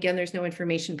long. And again, there's no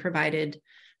information provided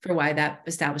for why that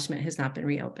establishment has not been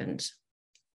reopened.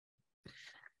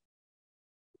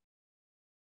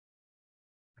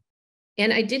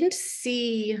 And I didn't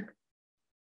see,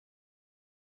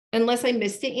 unless I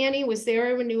missed it, Annie, was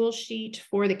there a renewal sheet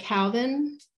for the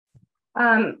Calvin?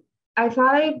 I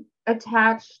thought I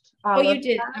attached all Oh, you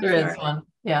did. There is one.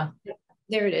 Yeah.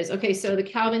 There it is. Okay, so the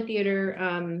Calvin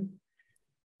Theater,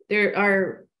 there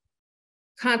are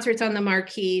concerts on the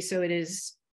marquee, so it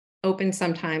is open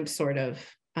sometimes, sort of.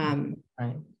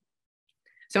 Right.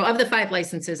 So of the 5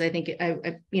 licenses, I think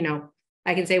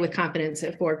I can say with confidence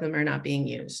that 4 of them are not being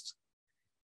used.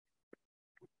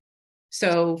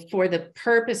 So for the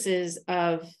purposes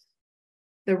of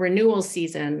the renewal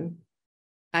season,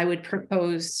 I would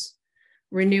propose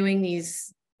renewing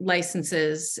these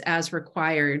licenses as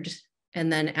required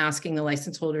and then asking the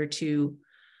license holder to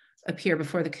appear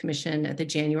before the commission at the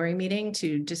January meeting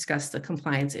to discuss the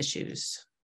compliance issues.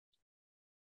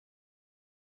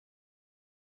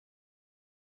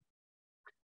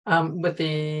 With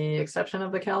the exception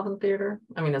of the Calvin Theater?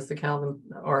 I mean, is the Calvin,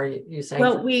 or are you saying?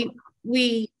 Well,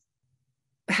 we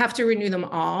have to renew them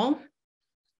all.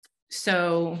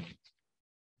 So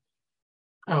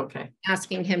okay.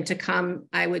 Asking him to come,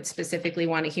 I would specifically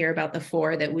want to hear about the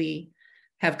 4 that we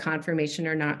have confirmation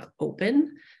are not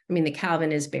open. I mean, the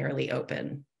Calvin is barely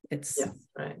open. It's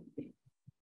right.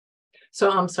 So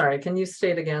I'm sorry, can you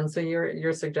state again? So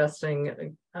you're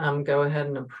suggesting go ahead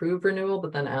and approve renewal,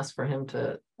 but then ask for him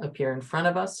to appear in front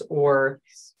of us, or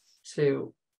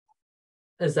to,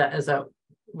 is that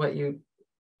what you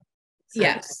said?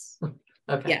 Yes.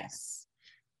 Okay. Yes.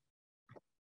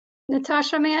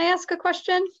 Natasha, may I ask a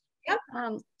question? Yep.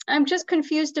 I'm just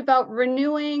confused about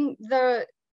renewing the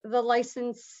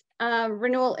license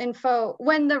renewal info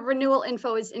when the renewal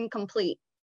info is incomplete.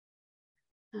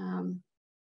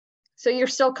 So you're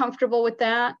still comfortable with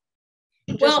that?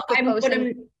 Well, what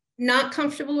I'm not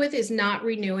comfortable with is not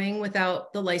renewing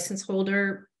without the license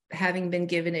holder having been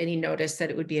given any notice that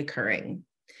it would be occurring.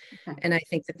 Okay. And I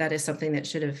think that that is something that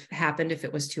should have happened if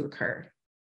it was to occur.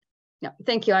 Yeah,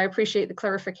 thank you. I appreciate the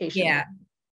clarification. Yeah,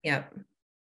 yeah.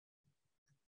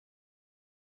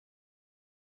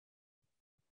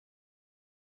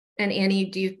 And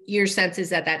Annie, your sense is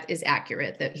that that is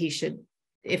accurate, that he should,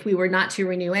 if we were not to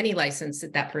renew any license,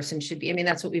 that person should be, I mean,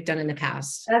 that's what we've done in the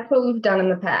past. That's what we've done in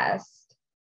the past.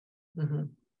 Mm-hmm.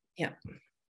 Yeah.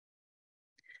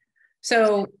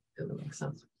 So that makes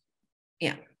sense.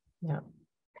 Yeah. Yeah.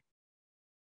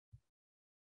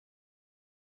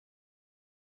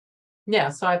 Yeah,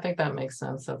 so I think that makes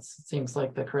sense. That seems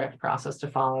like the correct process to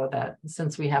follow, that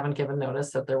since we haven't given notice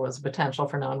that there was potential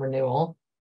for non-renewal,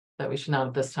 that we should not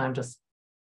at this time just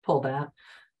pull that.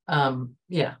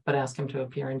 Yeah, but ask him to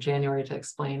appear in January to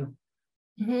explain,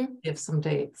 give some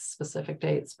dates, specific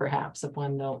dates, perhaps, of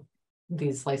when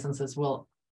these licenses will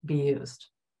be used,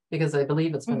 because I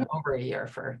believe it's been over a year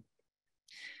for.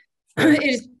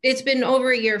 It's been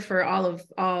over a year for all,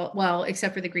 well,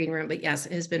 except for the green room, but yes,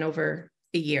 it has been over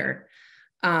a year.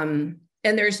 And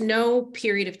there's no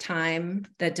period of time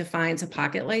that defines a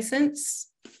pocket license.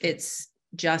 It's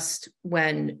just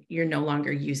when you're no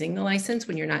longer using the license,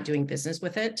 when you're not doing business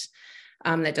with it.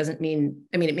 That doesn't mean,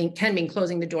 I mean, it can mean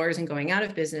closing the doors and going out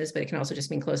of business, but it can also just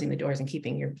mean closing the doors and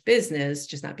keeping your business,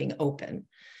 just not being open.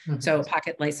 So a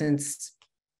pocket license,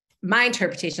 my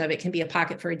interpretation of it can be a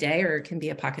pocket for a day, or it can be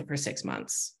a pocket for 6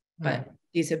 months, but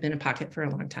these have been a pocket for a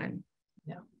long time.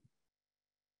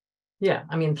 Yeah,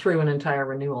 I mean, through an entire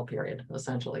renewal period,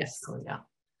 essentially. Yes. So, yeah.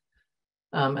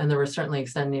 And there were certainly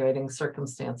extenuating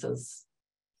circumstances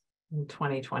in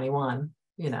 2021,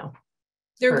 There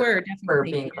for- were for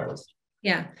definitely being closed.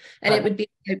 Yeah, and But- it would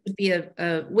be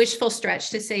a wishful stretch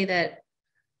to say that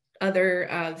other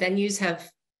venues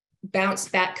have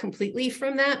bounced back completely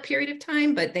from that period of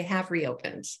time, but they have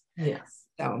reopened. Yes.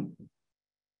 So,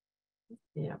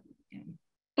 yeah.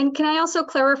 And can I also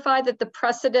clarify that the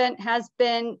precedent has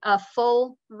been a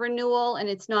full renewal and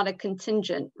it's not a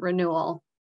contingent renewal?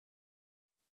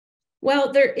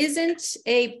 well, there isn't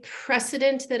a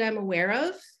precedent that I'm aware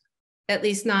of, at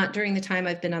least not during the time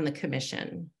I've been on the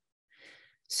commission.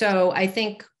 So I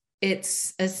think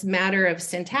it's a matter of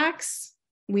syntax.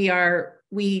 We are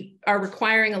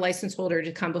requiring a license holder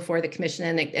to come before the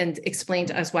commission and explain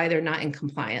to us why they're not in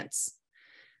compliance.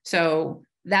 So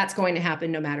that's going to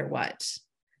happen no matter what.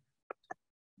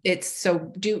 It's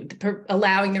so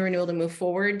allowing the renewal to move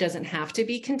forward doesn't have to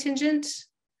be contingent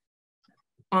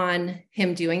on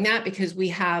him doing that, because we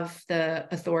have the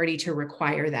authority to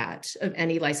require that of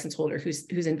any license holder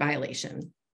who's in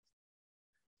violation.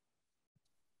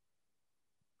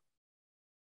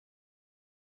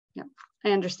 Yeah,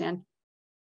 I understand.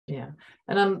 Yeah,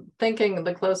 and I'm thinking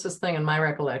the closest thing in my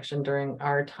recollection during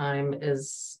our time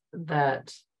is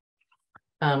that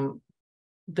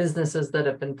businesses that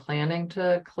have been planning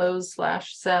to close /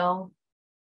 sell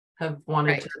have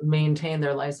wanted Right. to maintain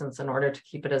their license in order to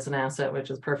keep it as an asset,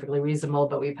 which is perfectly reasonable,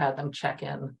 but we've had them check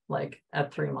in like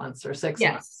at 3 months or 6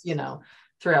 months,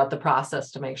 throughout the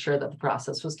process to make sure that the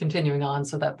process was continuing on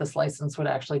so that this license would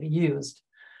actually be used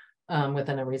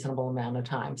within a reasonable amount of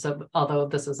time. So although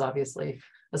this is obviously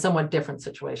a somewhat different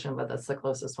situation, but that's the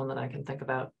closest one that I can think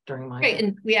about during my Right,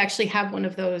 and we actually have one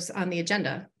of those on the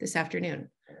agenda this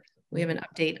afternoon. We have an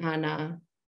update on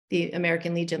the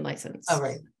American Legion license. Oh,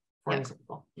 right. For Yep.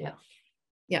 example, yeah.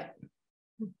 Yeah.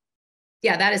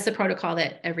 Yeah, that is the protocol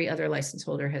that every other license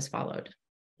holder has followed.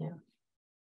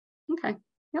 Okay,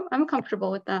 yep, I'm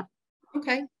comfortable with that.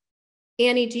 Okay.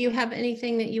 Annie, do you have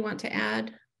anything that you want to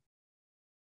add?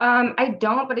 I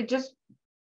don't, but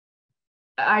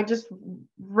I just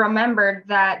remembered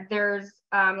that there's,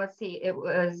 let's see, it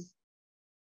was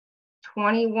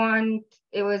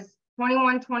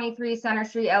 2123 Center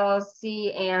Street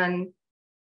LLC and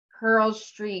Pearl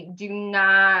Street do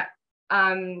not,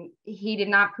 he did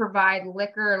not provide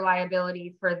liquor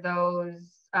liability for those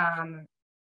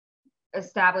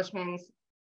establishments.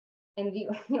 And the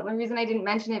only reason I didn't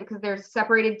mention it because they're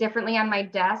separated differently on my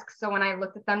desk. So when I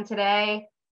looked at them today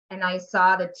and I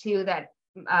saw the two that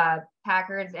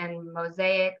Packard's and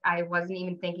Mosaic, I wasn't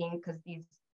even thinking because these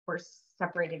were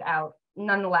separated out.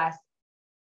 Nonetheless,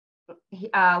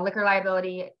 liquor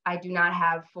liability I do not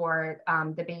have for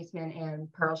the basement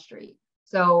and Pearl Street.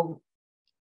 So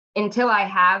until I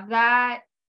have that,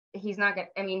 he's not gonna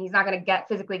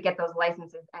physically get those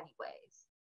licenses anyways.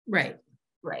 Right.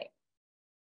 Right.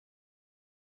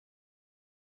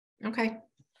 Okay.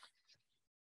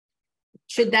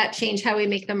 Should that change how we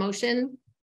make the motion?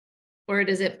 Or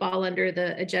does it fall under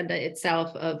the agenda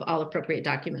itself of all appropriate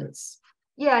documents?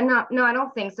 Yeah, no, I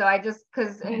don't think so. I just,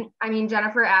 because, Okay. I mean,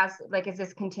 Jennifer asked, like, is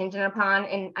this contingent upon?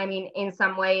 And I mean, in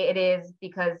some way it is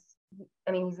because,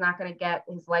 I mean, he's not going to get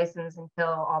his license until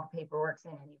all the paperwork's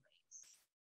in anyways.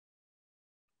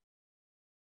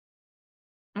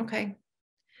 Okay.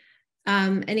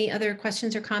 Any other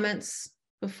questions or comments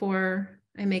before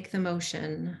I make the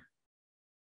motion?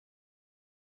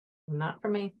 Not for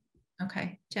me.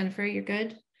 Okay, Jennifer, you're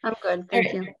good? I'm good,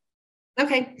 thank you.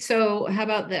 Okay, so how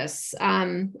about this?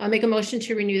 I'll make a motion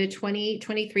to renew the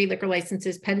 2023 liquor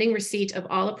licenses pending receipt of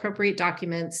all appropriate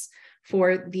documents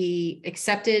for the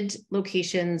accepted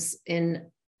locations in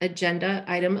agenda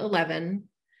item 11,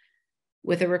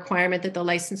 with a requirement that the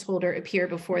license holder appear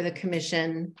before the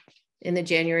commission in the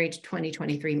January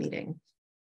 2023 meeting.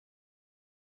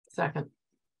 Second.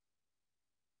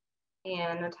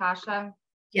 And Natasha,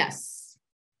 Yes.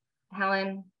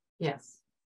 Helen, Yes.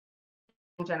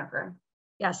 and Jennifer.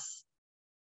 Yes,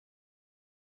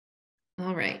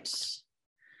 All right.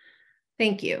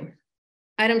 Thank you.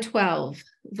 Item 12,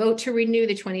 vote to renew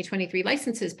the 2023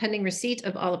 licenses pending receipt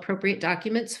of all appropriate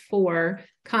documents for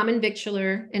common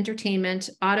victualler,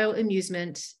 entertainment, auto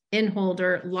amusement, inn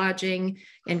holder, lodging,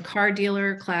 and car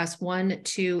dealer class 1,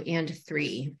 2, and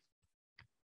 3.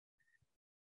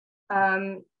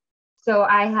 So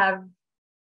I have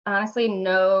honestly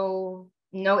no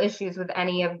issues with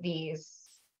any of these.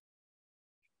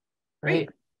 Great.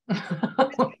 There's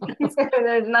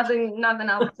nothing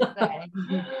else to say.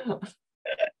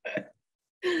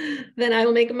 Then I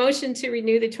will make a motion to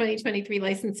renew the 2023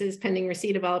 licenses pending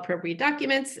receipt of all appropriate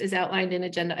documents as outlined in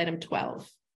agenda item 12.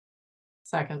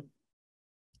 Second.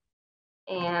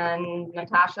 And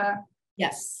Natasha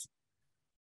Yes.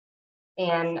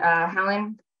 and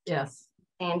Helen Yes.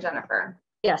 and Jennifer.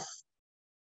 Yes.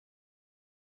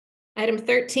 Item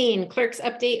 13, clerk's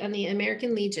update on the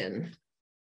American Legion.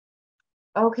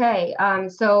 Okay,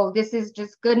 so this is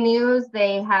just good news.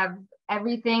 They have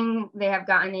everything they have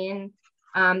gotten in.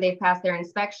 They've passed their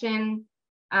inspection.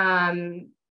 They've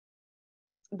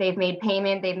made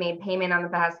payment. They've made payment on the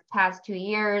past 2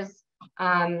 years.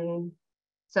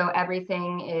 So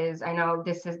everything is, I know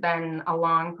this has been a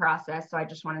long process, so I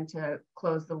just wanted to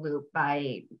close the loop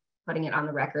by putting it on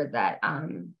the record that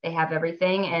they have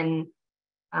everything and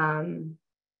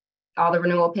all the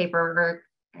renewal paperwork.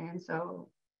 And so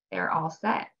they're all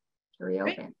set to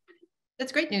reopen. Great.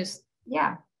 That's great news.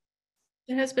 Yeah.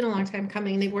 It has been a long time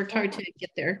coming. They've worked hard to get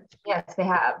there. Yes, they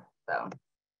have. So.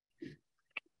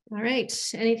 All right.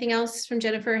 Anything else from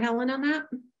Jennifer or Helen on that?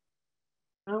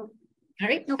 No. All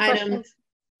right. No questions.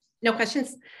 No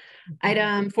questions.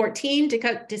 Item 14,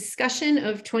 discussion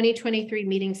of 2023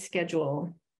 meeting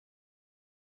schedule.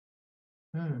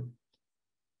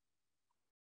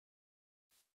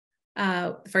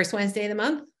 First Wednesday of the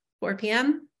month, 4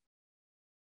 p.m.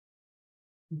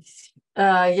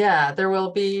 Yeah, there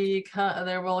will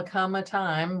come a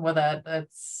time where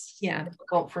that's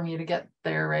difficult for me to get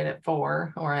there right at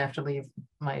 4, or I have to leave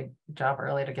my job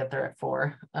early to get there at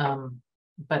 4.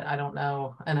 But I don't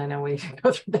know, and I know we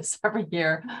go through this every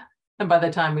year, and by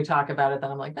the time we talk about it, then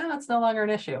I'm like, no, it's no longer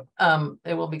an issue.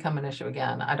 It will become an issue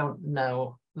again. I don't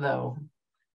know though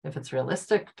if it's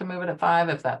realistic to move it at 5,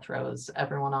 if that throws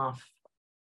everyone off,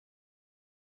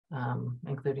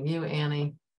 including you,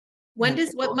 Annie. What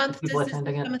month does this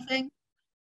become a thing?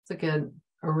 It's a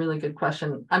really good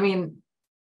question. I mean,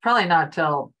 probably not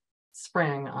till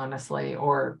spring, honestly,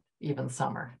 or even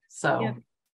summer. So,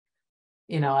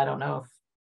 I don't know if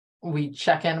we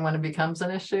check in when it becomes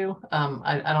an issue.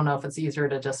 I don't know if it's easier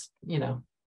to just, do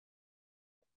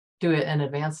it in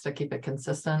advance to keep it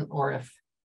consistent, or if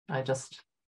I just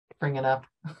bring it up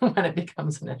when it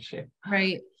becomes an issue.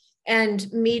 Right. And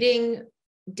meeting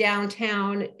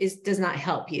downtown does not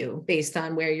help you based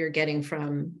on where you're getting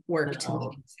from work to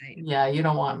meeting site. Yeah, you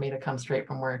don't want me to come straight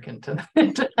from work into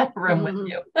that room with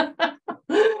you.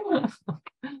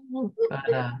 But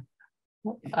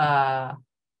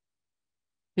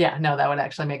yeah, no, that would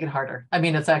actually make it harder. I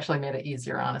mean, it's actually made it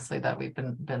easier, honestly, that we've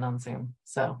been on Zoom.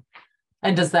 So,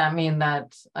 and does that mean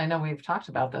that, I know we've talked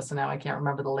about this and now I can't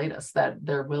remember the latest, that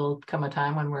there will come a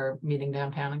time when we're meeting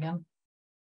downtown again?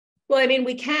 Well, I mean,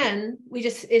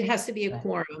 it has to be a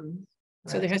quorum.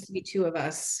 So there has to be 2 of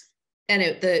us, and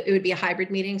it would be a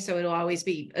hybrid meeting. So it'll always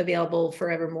be available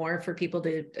forevermore for people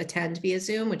to attend via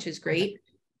Zoom, which is great.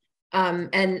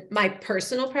 And my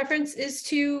personal preference is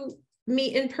to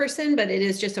meet in person, but it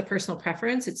is just a personal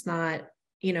preference. It's not,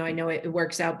 I know it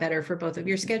works out better for both of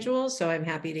your schedules. So I'm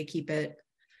happy to keep it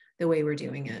the way we're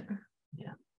doing it.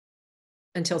 Yeah.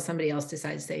 Until somebody else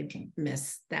decides they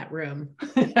miss that room.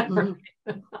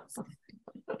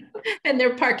 And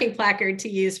their parking placard to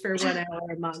use for 1 hour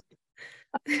a month.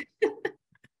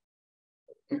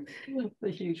 It's a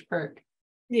huge perk.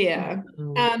 Yeah.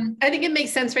 I think it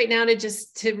makes sense right now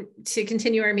to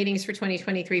continue our meetings for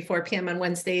 2023, 4 p.m. on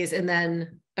Wednesdays, and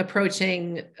then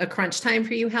approaching a crunch time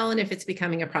for you, Helen. If it's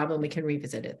becoming a problem, we can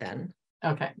revisit it then.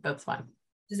 Okay, that's fine.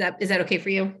 Is that okay for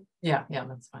you? Yeah,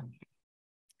 that's fine.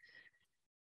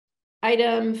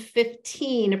 Item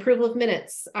 15, approval of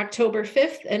minutes, October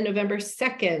 5th and November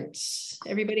 2nd.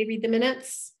 Everybody read the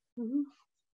minutes?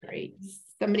 Great.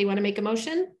 Somebody want to make a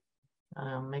motion?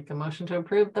 Make a motion to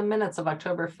approve the minutes of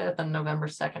October 5th and November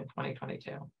 2nd,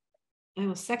 2022. I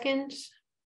will second.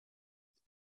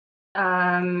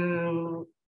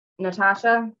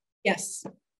 Natasha? Yes.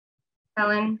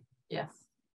 Helen? Yes.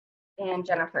 And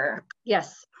Jennifer?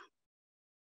 Yes.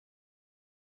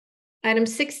 Item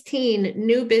 16,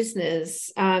 new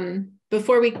business.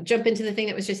 Before we jump into the thing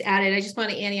that was just added,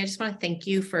 Annie, I just want to thank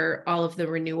you for all of the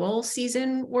renewal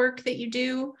season work that you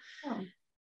do. Oh.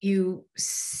 You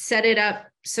set it up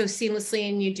so seamlessly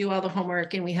and you do all the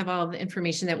homework and we have all the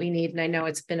information that we need. And I know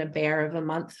it's been a bear of a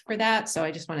month for that. So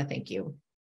I just want to thank you.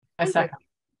 I second.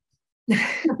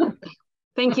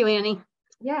 Thank you, Annie.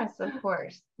 Yes, of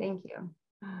course. Thank you.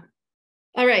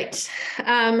 All right.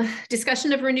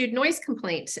 Discussion of renewed noise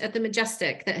complaint at the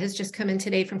Majestic that has just come in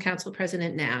today from Council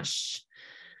President Nash.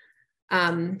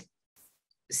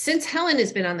 Since Helen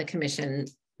has been on the commission,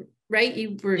 right?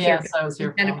 You were here. Yes, I was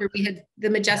here. Jennifer, we had the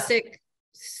Majestic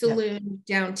Saloon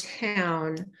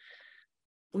downtown.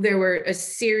 there were a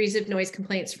series of noise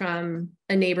complaints from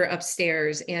a neighbor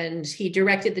upstairs, and he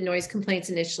directed the noise complaints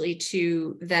initially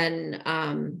to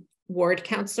then ward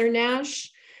counselor Nash.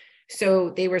 So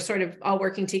they were sort of all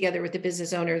working together with the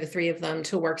business owner, the three of them,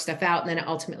 to work stuff out. And then it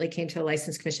ultimately came to the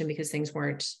license commission because things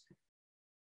weren't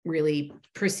really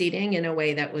proceeding in a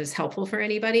way that was helpful for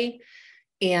anybody.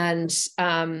 And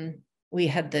we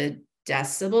had the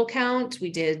decibel count. We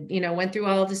did, went through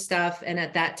all of the stuff. And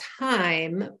at that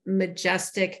time,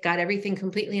 Majestic got everything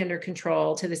completely under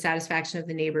control to the satisfaction of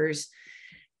the neighbors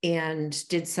and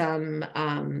did some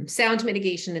sound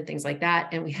mitigation and things like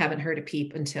that. And we haven't heard a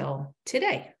peep until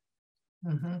today.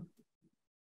 Mm-hmm.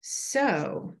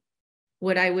 So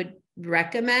what I would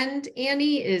recommend,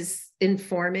 Annie, is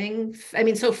informing.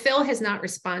 So Phil has not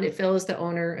responded. Phil is the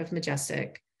owner of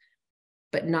Majestic,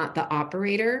 but not the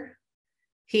operator.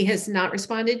 He has not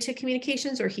responded to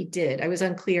communications, or he did. I was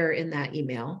unclear in that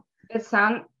email. It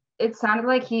sounded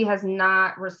like he has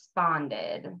not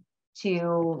responded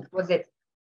to, was it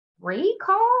 3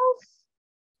 calls?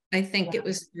 I think it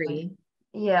was 3.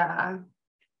 Yeah.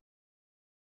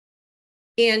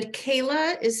 And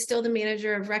Kayla is still the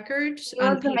manager of record? She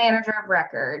was the manager of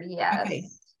record, yes. Okay.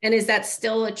 And is that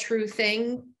still a true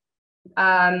thing?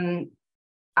 I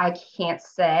can't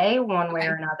say one way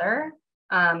or another,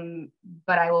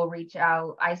 but I will reach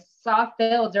out. I saw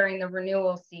Phil during the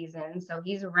renewal season, so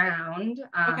he's around.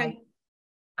 Okay.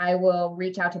 I will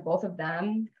reach out to both of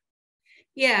them.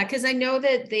 Yeah, because I know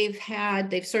that they've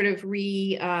sort of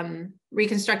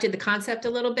reconstructed the concept a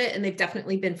little bit, and they've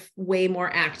definitely been way more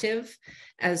active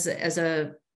as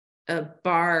a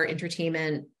bar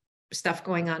entertainment stuff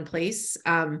going on place.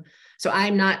 So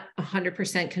I'm not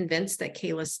 100% convinced that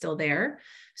Kayla's still there.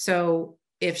 So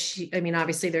if she,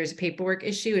 obviously there's a paperwork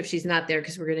issue if she's not there,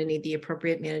 because we're going to need the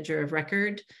appropriate manager of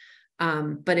record.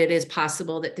 But it is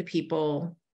possible that the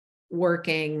people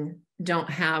working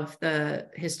don't have the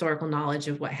historical knowledge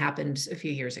of what happened a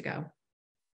few years ago.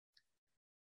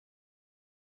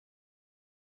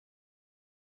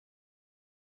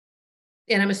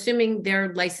 And I'm assuming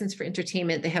their license for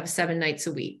entertainment, they have 7 nights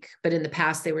a week, but in the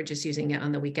past they were just using it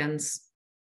on the weekends.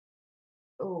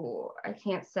 Oh, I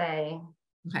can't say.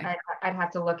 Okay. I'd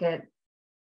have to look at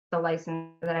the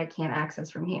license that I can't access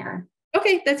from here.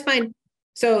 Okay, that's fine.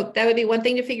 So that would be one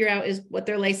thing to figure out, is what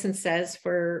their license says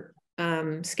for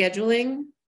scheduling,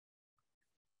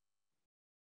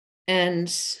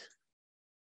 and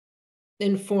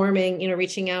informing,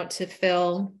 reaching out to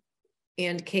Phil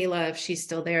and Kayla if she's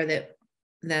still there,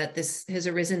 that this has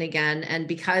arisen again. And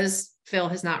because Phil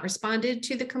has not responded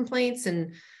to the complaints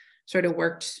and sort of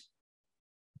worked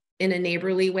in a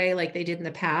neighborly way like they did in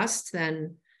the past,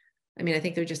 then I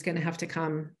think they're just going to have to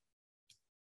come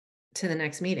to the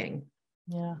next meeting.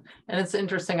 Yeah. And it's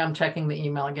interesting. I'm checking the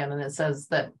email again, and it says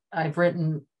that I've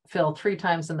written Phil 3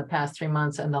 times in the past 3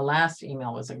 months, and the last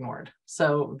email was ignored.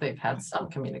 So they've had some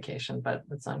communication, but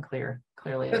it's unclear.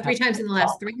 Clearly, but 3 times in the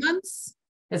last 3 months?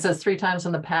 It says 3 times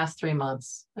in the past 3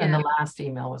 months, and the last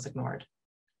email was ignored.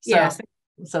 So, yes.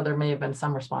 So there may have been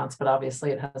some response, but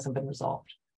obviously it hasn't been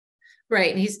resolved.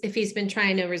 Right. And if he's been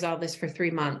trying to resolve this for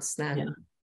 3 months, then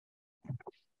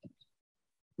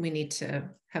we need to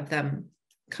have them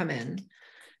come in.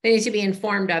 They need to be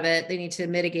informed of it. They need to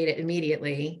mitigate it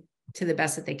immediately to the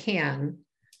best that they can.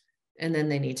 And then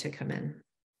they need to come in.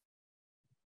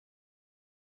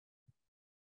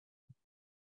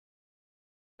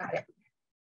 Got it.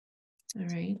 All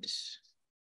right.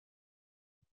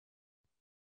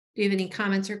 Do you have any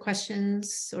comments or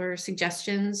questions or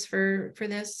suggestions for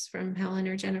this from Helen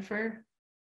or Jennifer?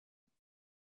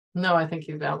 No, I think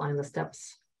you've outlined the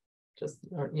steps, just,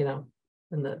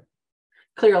 in the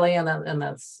clearly, and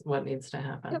that's what needs to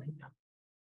happen. Yep.